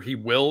interior. He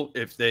will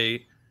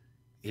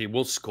he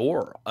will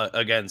score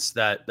against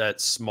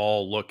that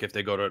small look if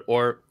they go to it.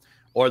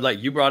 Or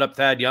like you brought up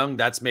Thad Young,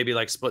 that's maybe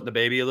like splitting the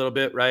baby a little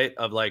bit, right?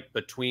 Of like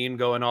between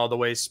going all the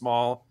way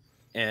small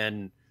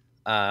and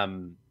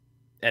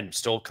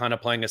still kind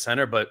of playing a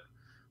center. But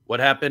what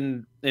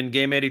happened in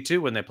game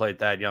 82 when they played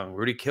Thad Young?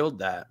 Rudy killed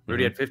that.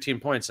 Rudy had 15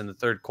 points in the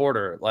third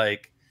quarter.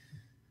 Like,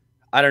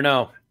 I don't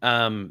know.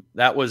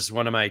 That was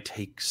one of my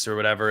takes or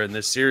whatever in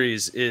this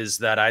series, is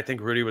that I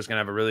think Rudy was going to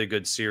have a really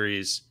good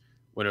series,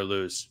 win or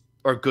lose,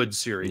 or good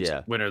series,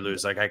 win or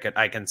lose. Like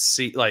I can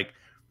see like,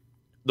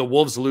 the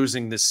Wolves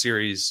losing this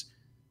series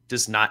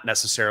does not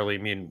necessarily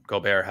mean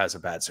Gobert has a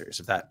bad series.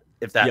 If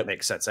that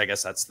makes sense, I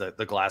guess that's the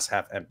glass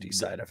half empty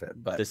side of it.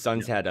 But the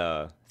Suns had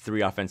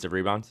 3 offensive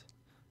rebounds.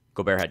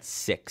 Gobert had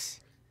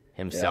 6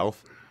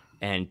 himself.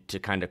 Yeah. And to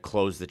kind of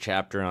close the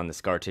chapter on the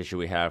scar tissue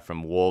we have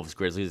from Wolves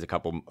Grizzlies a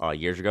couple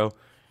years ago,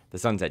 the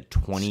Suns had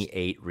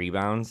 28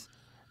 rebounds.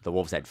 The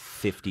Wolves had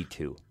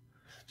 52.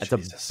 That's a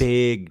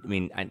big. I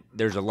mean,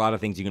 there's a lot of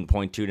things you can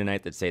point to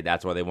tonight that say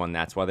that's why they won.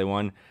 That's why they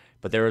won.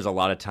 But there was a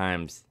lot of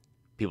times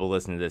people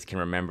listening to this can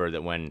remember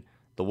that when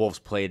the Wolves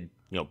played,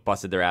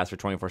 busted their ass for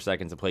 24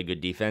 seconds and played good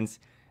defense,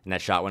 and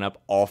that shot went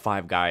up, all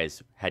 5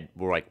 guys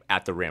were like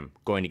at the rim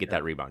going to get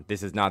that rebound.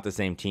 This is not the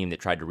same team that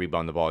tried to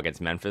rebound the ball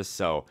against Memphis.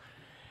 So,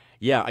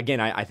 yeah,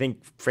 again, I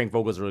think Frank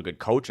Vogel's a really good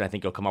coach, and I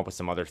think he'll come up with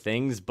some other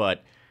things.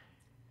 But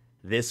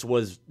this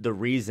was the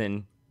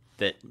reason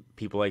that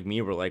people like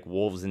me were like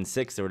Wolves in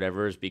 6 or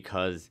whatever, is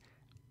because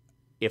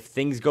if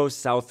things go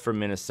south for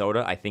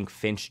Minnesota, I think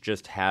Finch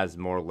just has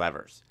more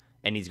levers.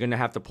 And he's going to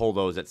have to pull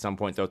those at some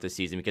point throughout the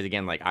season. Because,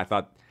 again, like I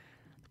thought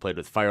they played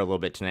with fire a little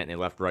bit tonight, and they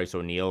left Royce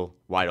O'Neal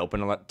wide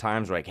open a lot of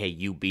times. Like, hey,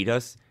 you beat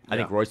us. I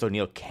think Royce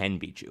O'Neal can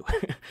beat you.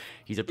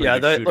 He's a pretty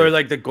good shooter. Or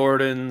like the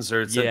Gordons,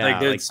 or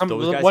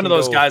one of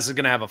those guys is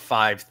going to have a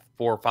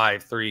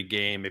 4-5-3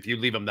 game if you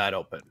leave him that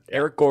open.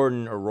 Eric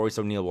Gordon or Royce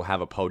O'Neal will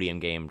have a podium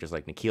game just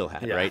like Nickeil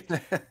had, right?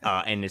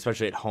 And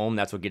especially at home,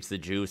 that's what gets the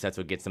juice. That's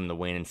what gets them to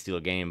win and steal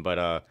a game. But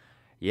I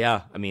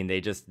mean, they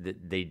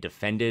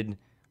defended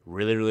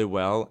really, really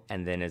well.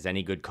 And then, as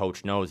any good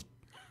coach knows,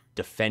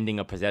 defending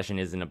a possession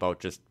isn't about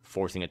just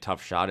forcing a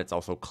tough shot. It's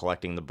also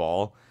collecting the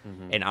ball.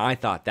 Mm-hmm. And I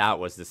thought that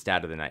was the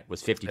stat of the night,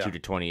 was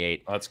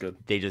 52-28. That's good.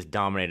 They just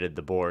dominated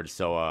the board.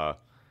 So,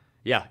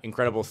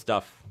 incredible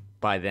stuff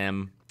by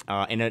them.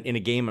 In a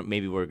game,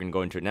 maybe we're going to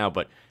go into it now,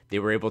 but they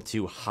were able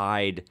to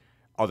hide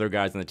other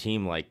guys on the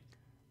team. Like,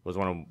 it was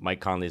one of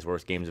Mike Conley's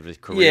worst games of his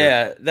career.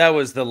 Yeah, that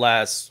was the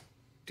last,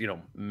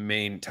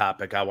 main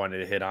topic I wanted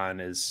to hit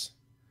on, is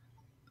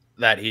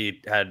that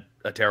he had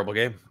a terrible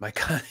game. Mike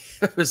Conley,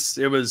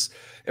 it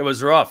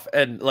was rough.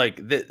 And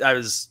I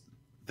was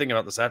thinking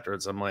about this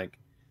afterwards. I'm like,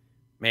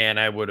 man,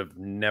 I would have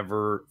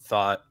never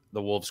thought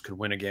the Wolves could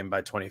win a game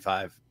by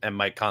 25 and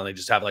Mike Conley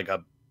just have like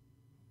a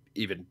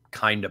even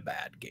kind of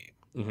bad game.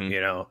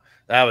 You know,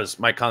 that was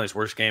Mike Conley's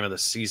worst game of the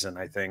season,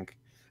 I think.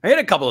 I had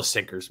a couple of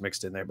sinkers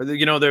mixed in there, but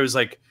you know, there was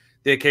like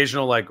the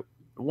occasional, like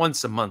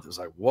once a month, it was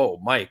like, whoa,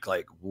 Mike,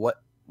 like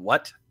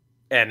what?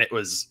 And it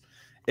was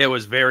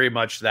very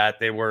much that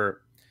they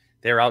were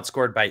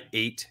outscored by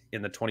 8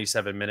 in the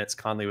 27 minutes.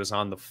 Conley was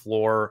on the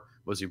floor.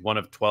 Was he 1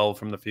 of 12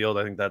 from the field?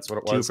 I think that's what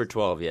it was. 2 for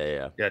 12.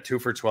 Yeah. Yeah, 2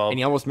 for 12. And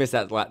he almost missed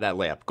that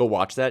layup. Go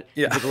watch that.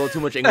 Yeah. He took a little too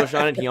much English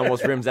on it. He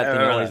almost rims that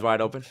thing while he's wide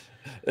open.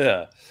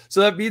 Yeah.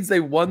 So that means they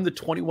won the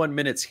 21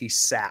 minutes he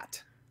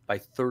sat by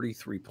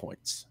 33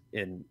 points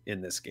in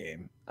this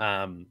game.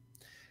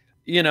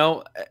 You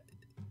know,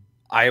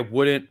 I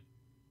wouldn't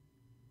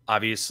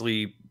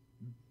obviously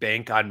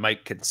bank on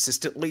Mike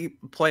consistently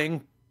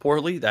playing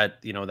poorly. That,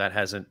 you know, that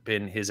hasn't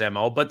been his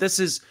MO, but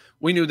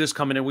we knew this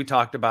coming in. We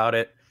talked about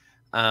it.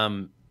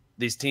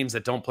 These teams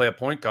that don't play a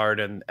point guard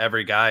and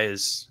every guy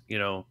is, you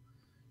know,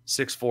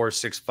 6'4",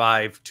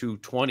 6'5",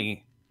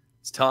 220.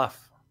 It's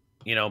tough,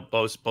 you know,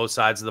 both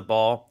sides of the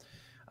ball.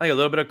 I think a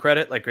little bit of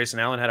credit, like Grayson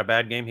Allen had a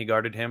bad game. He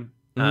guarded him.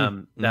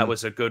 That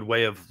was a good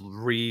way of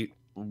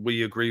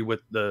we agree with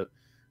the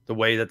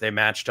way that they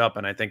matched up.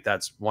 And I think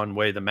that's one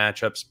way the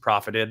matchups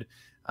profited,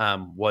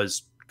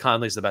 was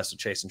Conley's the best at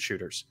chasing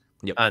shooters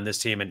on this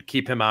team, and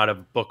keep him out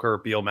of Booker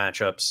Beal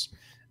matchups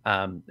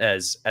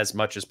as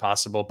much as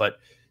possible. But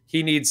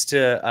he needs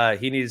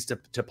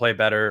to play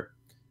better.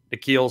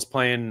 Nickeil's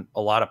playing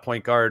a lot of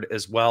point guard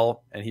as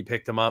well, and he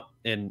picked him up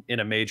in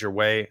a major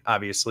way.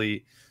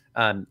 Obviously,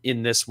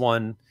 in this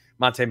one,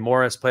 Monte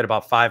Morris played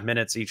about 5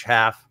 minutes each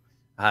half.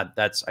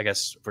 That's, I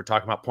guess, if we're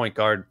talking about point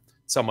guard,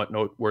 somewhat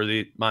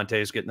noteworthy.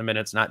 Monte's getting the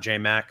minutes, not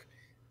J-Mac.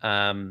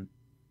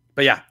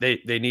 But yeah,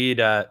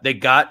 they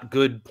got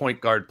good point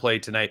guard play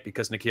tonight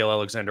because Nickeil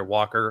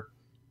Alexander-Walker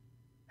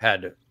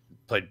had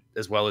played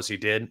as well as he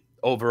did.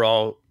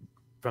 Overall,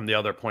 from the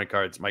other point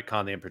guards, Mike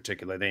Conley in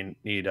particular, they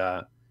need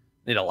a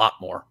lot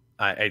more,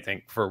 I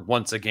think, for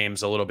once a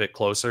game's a little bit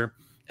closer.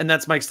 And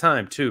that's Mike's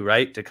time too,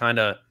 right? To kind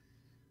of,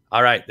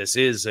 all right, this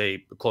is a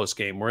close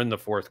game. We're in the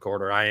fourth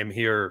quarter. I am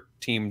here,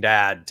 team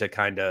dad, to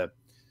kind of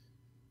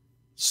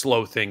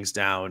slow things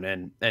down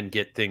and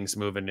get things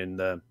moving in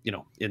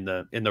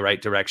the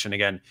right direction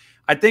again.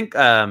 I think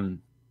I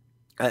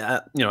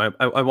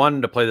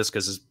wanted to play this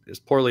because as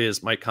poorly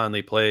as Mike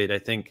Conley played, I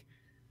think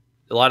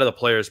a lot of the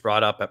players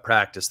brought up at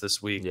practice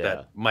this week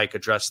that Mike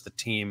addressed the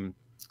team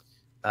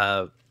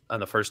on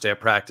the first day of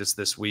practice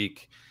this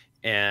week,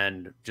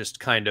 and just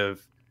kind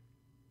of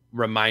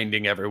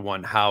reminding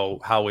everyone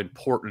how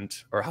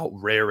important or how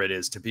rare it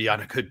is to be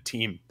on a good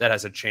team that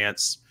has a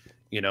chance,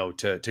 you know,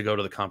 to go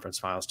to the conference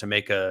finals, to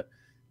make a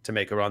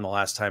run. The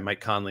last time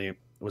Mike Conley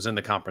was in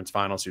the conference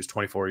finals, he was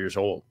 24 years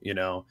old, you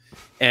know.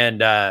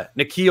 And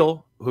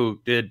Nickeil, who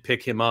did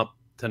pick him up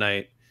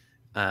tonight,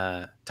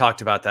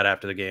 talked about that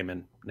after the game,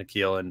 and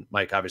Nickeil and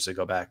Mike obviously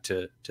go back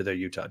to their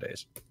Utah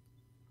days.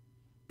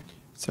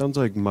 Sounds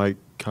like Mike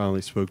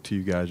Conley spoke to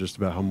you guys just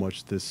about how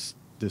much this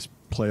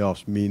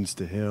playoffs means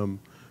to him.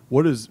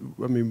 What was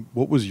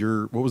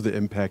the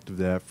impact of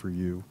that for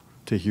you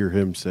to hear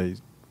him say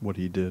what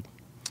he did?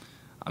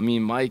 I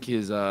mean, Mike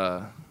is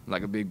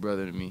like a big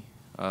brother to me.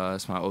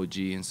 It's my OG,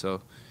 and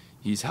so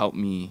he's helped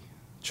me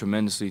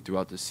tremendously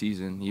throughout the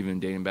season, even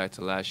dating back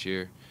to last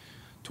year,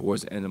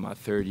 towards the end of my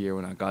third year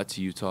when I got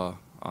to Utah.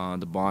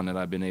 The bond that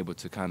I've been able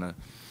to kind of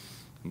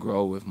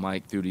grow with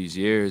Mike through these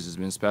years has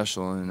been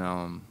special,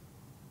 and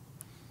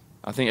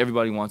I think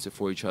everybody wants it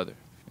for each other.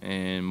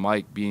 And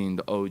Mike being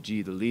the OG,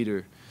 the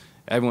leader,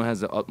 everyone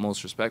has the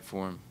utmost respect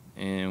for him.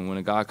 And when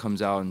a guy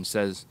comes out and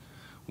says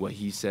what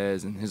he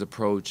says and his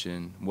approach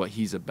and what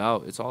he's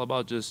about, it's all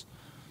about just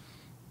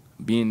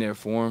being there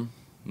for him,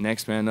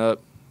 next man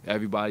up,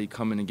 everybody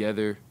coming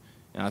together.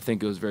 And I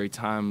think it was very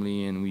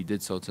timely, and we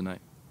did so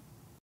tonight.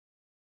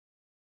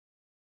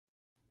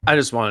 I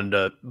just wanted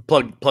to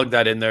plug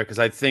that in there because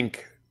I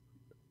think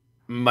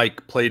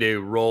Mike played a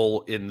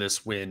role in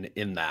this win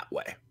in that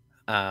way.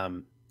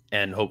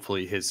 And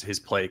hopefully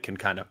his play can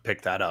kind of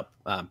pick that up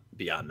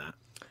beyond that.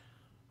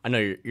 I know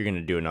you're going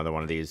to do another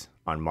one of these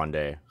on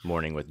Monday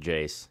morning with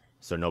Jace,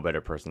 so no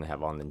better person to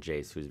have on than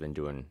Jace, who's been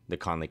doing the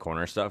Conley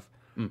Corner stuff.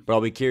 But I'll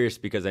be curious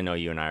because I know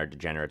you and I are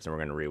degenerates and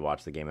we're going to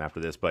rewatch the game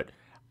after this, but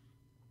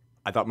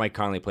I thought Mike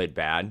Conley played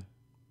bad,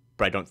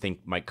 but I don't think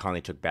Mike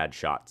Conley took bad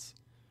shots.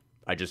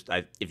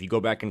 If you go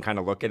back and kind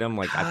of look at him,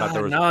 like I thought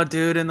there was no,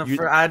 dude.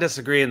 I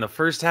disagree. In the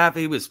first half,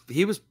 he was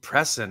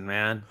pressing,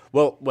 man.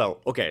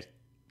 Well, okay.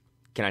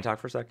 Can I talk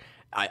for a sec?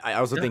 I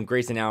also think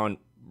Grayson Allen,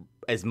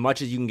 as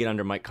much as you can get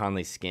under Mike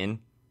Conley's skin,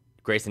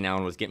 Grayson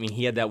Allen was getting.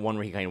 He had that one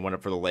where he kind of went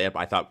up for the layup.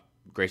 I thought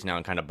Grayson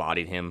Allen kind of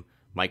bodied him.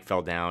 Mike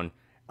fell down.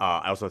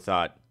 I also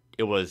thought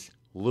it was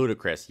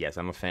ludicrous. Yes,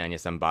 I'm a fan.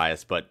 Yes, I'm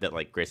biased, but that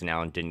like Grayson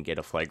Allen didn't get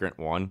a flagrant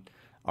one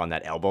on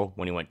that elbow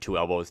when he went 2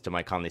 elbows to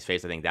Mike Conley's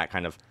face. I think that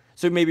kind of.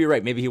 So maybe you're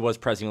right. Maybe he was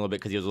pressing a little bit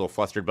because he was a little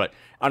flustered. But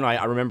I don't know.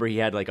 I remember he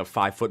had like a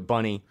 5-foot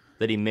bunny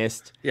that he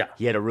missed. Yeah.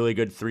 He had a really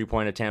good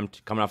 3-point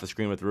attempt coming off the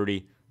screen with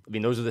Rudy. I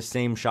mean, those are the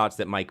same shots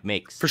that Mike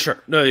makes. For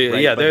sure. No, yeah,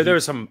 right? yeah. There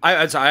was some.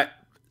 I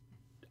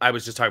I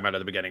was just talking about at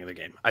the beginning of the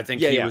game. I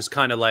think Yeah, he yeah. was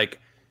kind of like,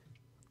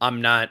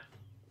 I'm not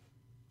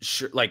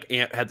sure. Like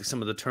Ant had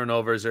some of the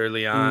turnovers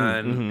early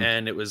on,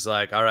 and it was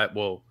like, all right,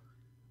 well,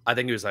 I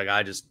think he was like,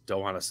 I just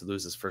don't want us to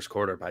lose this first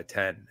quarter by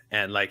 10,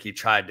 and like he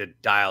tried to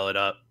dial it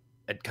up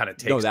and kind of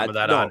take some of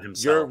that on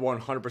himself. You're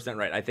 100%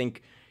 right. I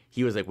think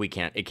he was like,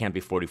 it can't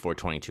be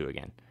 44-22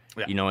 again.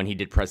 Yeah. You know, and he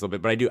did press a little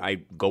bit, but I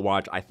go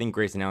watch. I think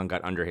Grayson Allen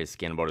got under his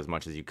skin about as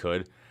much as you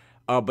could.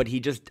 But he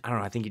just, I don't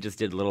know, I think he just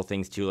did little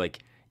things too. Like,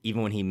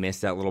 even when he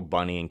missed that little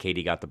bunny and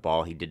KD got the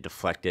ball, he did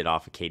deflect it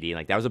off of KD. And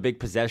like, that was a big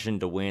possession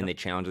to win. They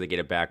challenged it to get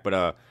it back.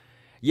 But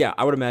yeah,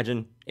 I would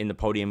imagine in the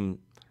podium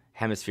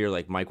hemisphere,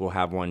 like Mike will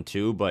have one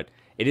too. But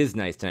it is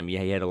nice to him. Yeah,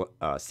 he had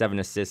 7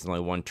 assists and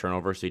only 1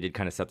 turnover, so he did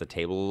kind of set the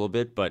table a little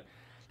bit. But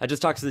that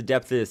just talks to the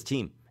depth of his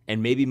team.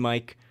 And maybe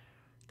Mike,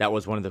 that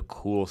was one of the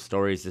cool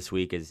stories this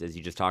week, as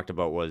you just talked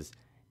about, was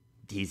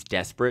he's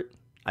desperate.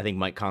 I think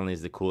Mike Conley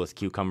is the coolest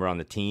cucumber on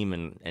the team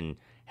and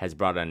has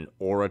brought an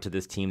aura to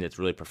this team that's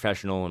really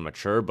professional and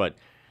mature. But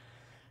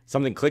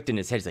something clicked in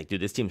his head. He's like,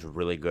 dude, this team's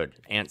really good.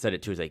 Ant said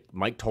it too. He's like,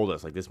 Mike told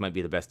us, like, this might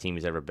be the best team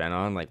he's ever been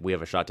on. Like, we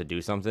have a shot to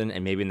do something.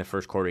 And maybe in the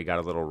first quarter he got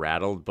a little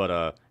rattled.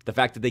 But the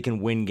fact that they can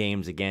win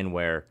games again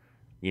where,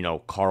 you know,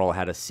 Carl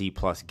had a C+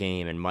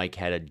 game and Mike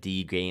had a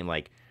D game,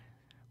 like,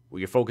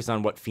 you're focused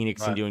on what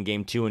Phoenix can do in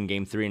game 2 and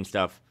game 3 and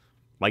stuff.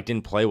 Mike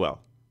didn't play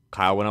well.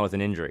 Kyle went out with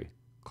an injury.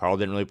 Carl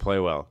didn't really play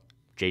well.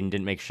 Jaden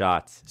didn't make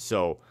shots.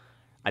 So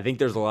I think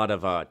there's a lot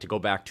of, to go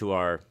back to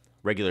our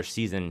regular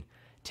season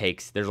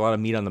takes, there's a lot of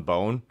meat on the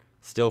bone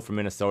still for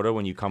Minnesota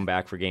when you come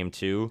back for game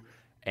 2.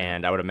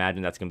 And I would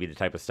imagine that's going to be the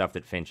type of stuff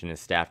that Finch and his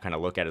staff kind of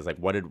look at is like,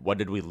 what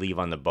did we leave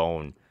on the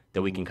bone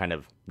that we can kind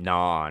of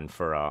gnaw on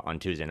for on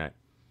Tuesday night?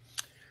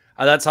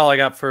 That's all I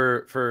got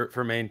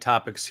for main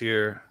topics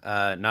here.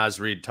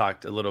 Naz Reid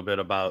talked a little bit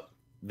about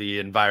the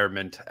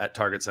environment at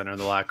Target Center in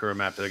the locker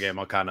room after the game.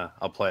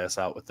 I'll play us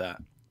out with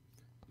that.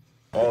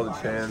 All the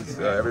chants,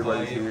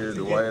 everybody's here,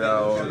 the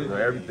whiteout,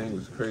 everything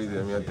was crazy.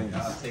 I mean, I think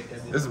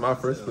this is my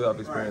first playoff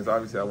experience.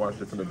 Obviously, I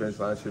watched it from the bench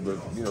last year, but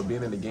you know,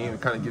 being in the game, it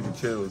kind of gives you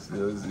chills.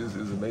 It was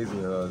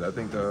amazing. I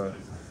think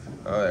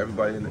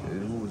everybody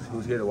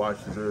who's here to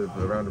watch deserves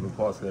a round of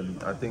applause.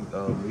 And I think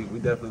we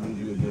definitely need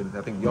you again.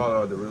 I think y'all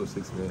are the real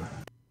 6 men.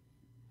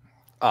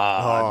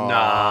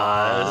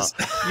 Nas.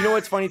 You know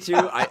what's funny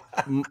too?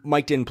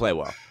 Mike didn't play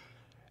well,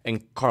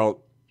 and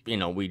Carl, you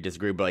know, we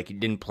disagree, but like he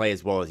didn't play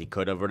as well as he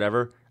could have, or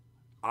whatever.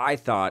 I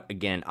thought,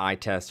 again, eye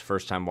test,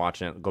 first time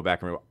watching it, go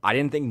back and remember. I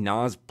didn't think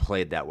Nas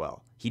played that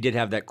well. He did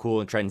have that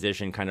cool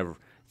transition kind of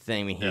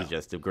thing. I mean, he's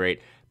just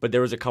great. But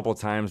there was a couple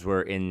times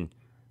where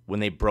when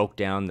they broke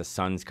down the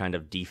Suns' kind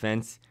of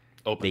defense,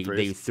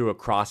 they threw a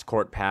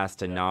cross-court pass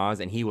to Nas,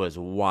 and he was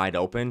wide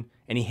open,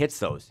 and he hits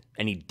those,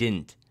 and he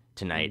didn't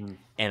tonight.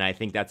 And I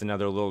think that's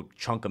another little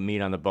chunk of meat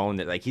on the bone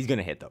that, like, he's going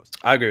to hit those.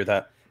 I agree with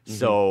that.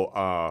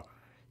 So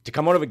to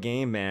come out of a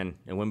game, man,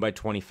 and win by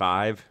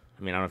 25,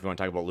 I mean, I don't know if you want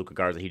to talk about Luka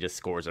Garza. He just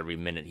scores every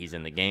minute he's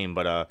in the game.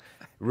 But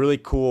really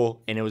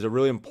cool, and it was a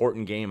really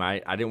important game. I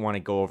didn't want to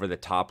go over the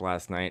top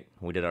last night.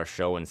 We did our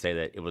show and say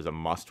that it was a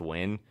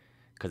must-win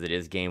because it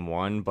is game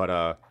 1.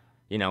 But,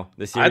 you know,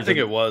 the series. I think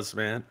it was,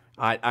 man.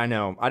 I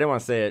know. I didn't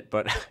want to say it,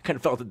 but I kind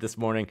of felt it this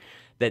morning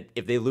that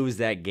if they lose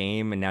that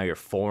game and now you're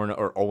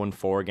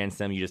 0-4 against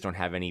them, you just don't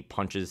have any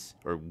punches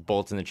or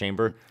bullets in the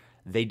chamber.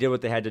 They did what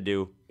they had to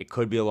do. It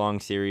could be a long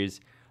series.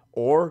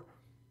 Or,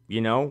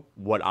 you know,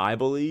 what I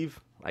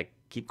believe, like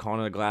keep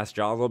calling it a glass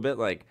jaw a little bit,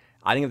 like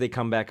I think if they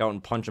come back out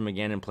and punch them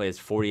again and play as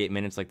 48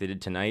 minutes like they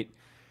did tonight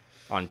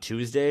on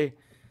Tuesday,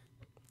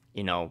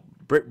 you know,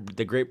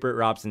 the great Britt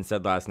Robson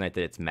said last night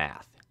that it's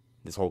math.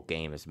 This whole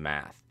game is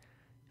math.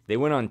 They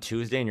went on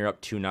Tuesday and you're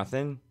up 2-0,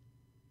 and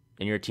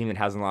you're a team that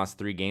hasn't lost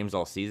 3 games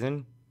all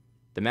season.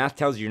 The math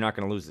tells you you're not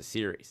going to lose the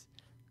series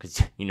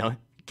because, you know,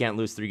 you can't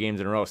lose 3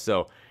 games in a row.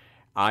 So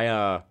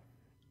it's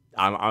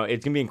going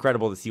to be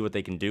incredible to see what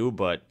they can do,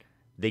 but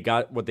they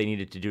got what they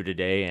needed to do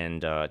today,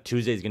 and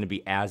Tuesday is going to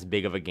be as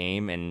big of a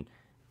game. And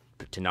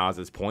to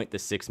Naz's point, the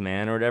 6th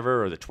man or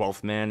whatever, or the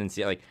 12th man, and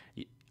see, like,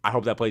 I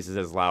hope that place is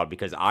as loud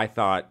because I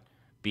thought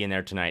being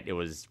there tonight, it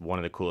was one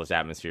of the coolest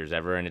atmospheres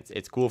ever, and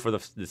it's cool for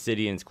the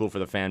city and it's cool for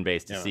the fan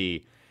base to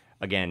see,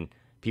 again,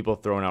 people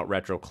throwing out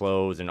retro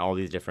clothes and all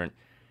these different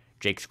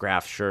Jake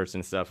Scraff shirts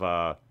and stuff.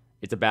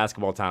 It's a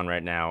basketball town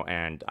right now,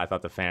 and I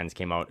thought the fans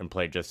came out and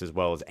played just as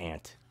well as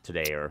Ant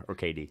today or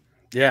KD.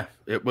 Yeah,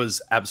 it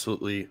was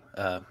absolutely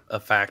a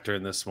factor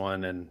in this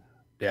one. And,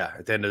 yeah,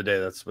 at the end of the day,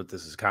 that's what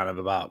this is kind of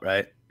about,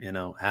 right? You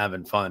know,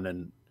 having fun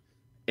and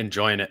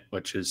enjoying it,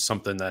 which is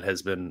something that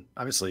has been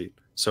obviously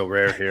so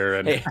rare here.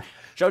 And hey,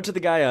 shout out to the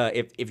guy,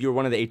 if you were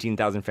one of the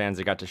 18,000 fans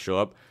that got to show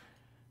up,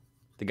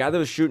 the guy that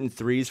was shooting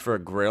threes for a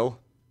grill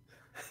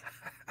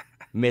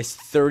missed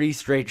 30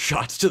 straight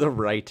shots to the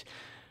right.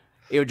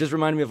 It would just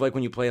remind me of like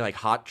when you play like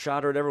hot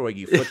shot or whatever, where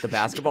you flip the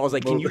basketball. I was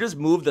like, can you just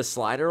move the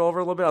slider over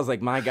a little bit? I was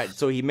like, my God.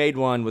 So he made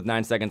one with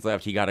 9 seconds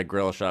left. He got a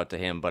grill shot to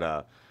him.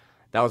 But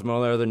that was my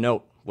other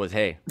note was,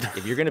 hey,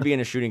 if you're going to be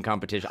in a shooting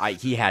competition,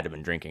 he had to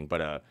been drinking,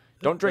 but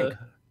don't drink.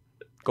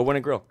 Go win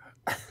a grill.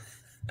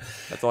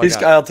 That's all He's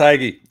I got. Kyle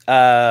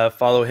Theige.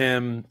 Follow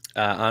him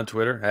on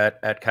Twitter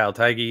at Kyle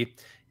Theige.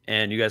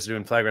 And you guys are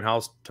doing Flagrant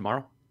House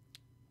tomorrow?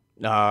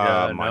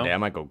 Monday. No? I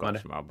might go golf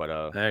Monday? tomorrow,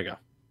 but There you go.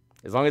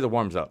 as long as it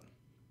warms up.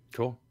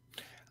 Cool.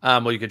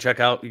 Well, you can check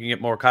out, you can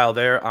get more Kyle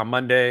there on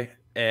Monday.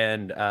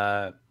 And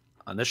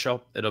on this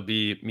show, it'll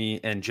be me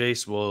and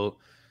Jace. We'll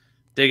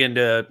dig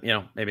into,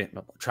 maybe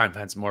try and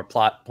find some more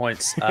plot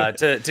points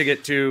to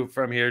get to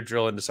from here,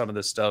 drill into some of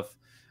this stuff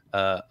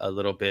a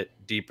little bit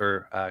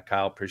deeper.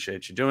 Kyle,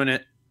 appreciate you doing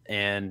it.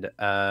 And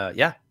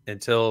yeah,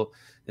 until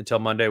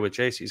Monday with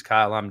Jace, he's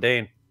Kyle, I'm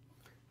Dane.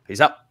 Peace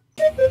out.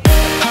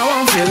 How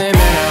I'm feeling, man,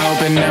 I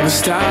hope it never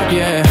stop,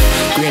 yeah.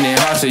 Green and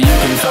hot so you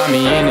can find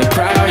me in the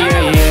crowd,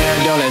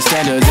 yeah. Don't let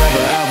standards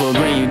ever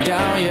bring you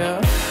down, yeah.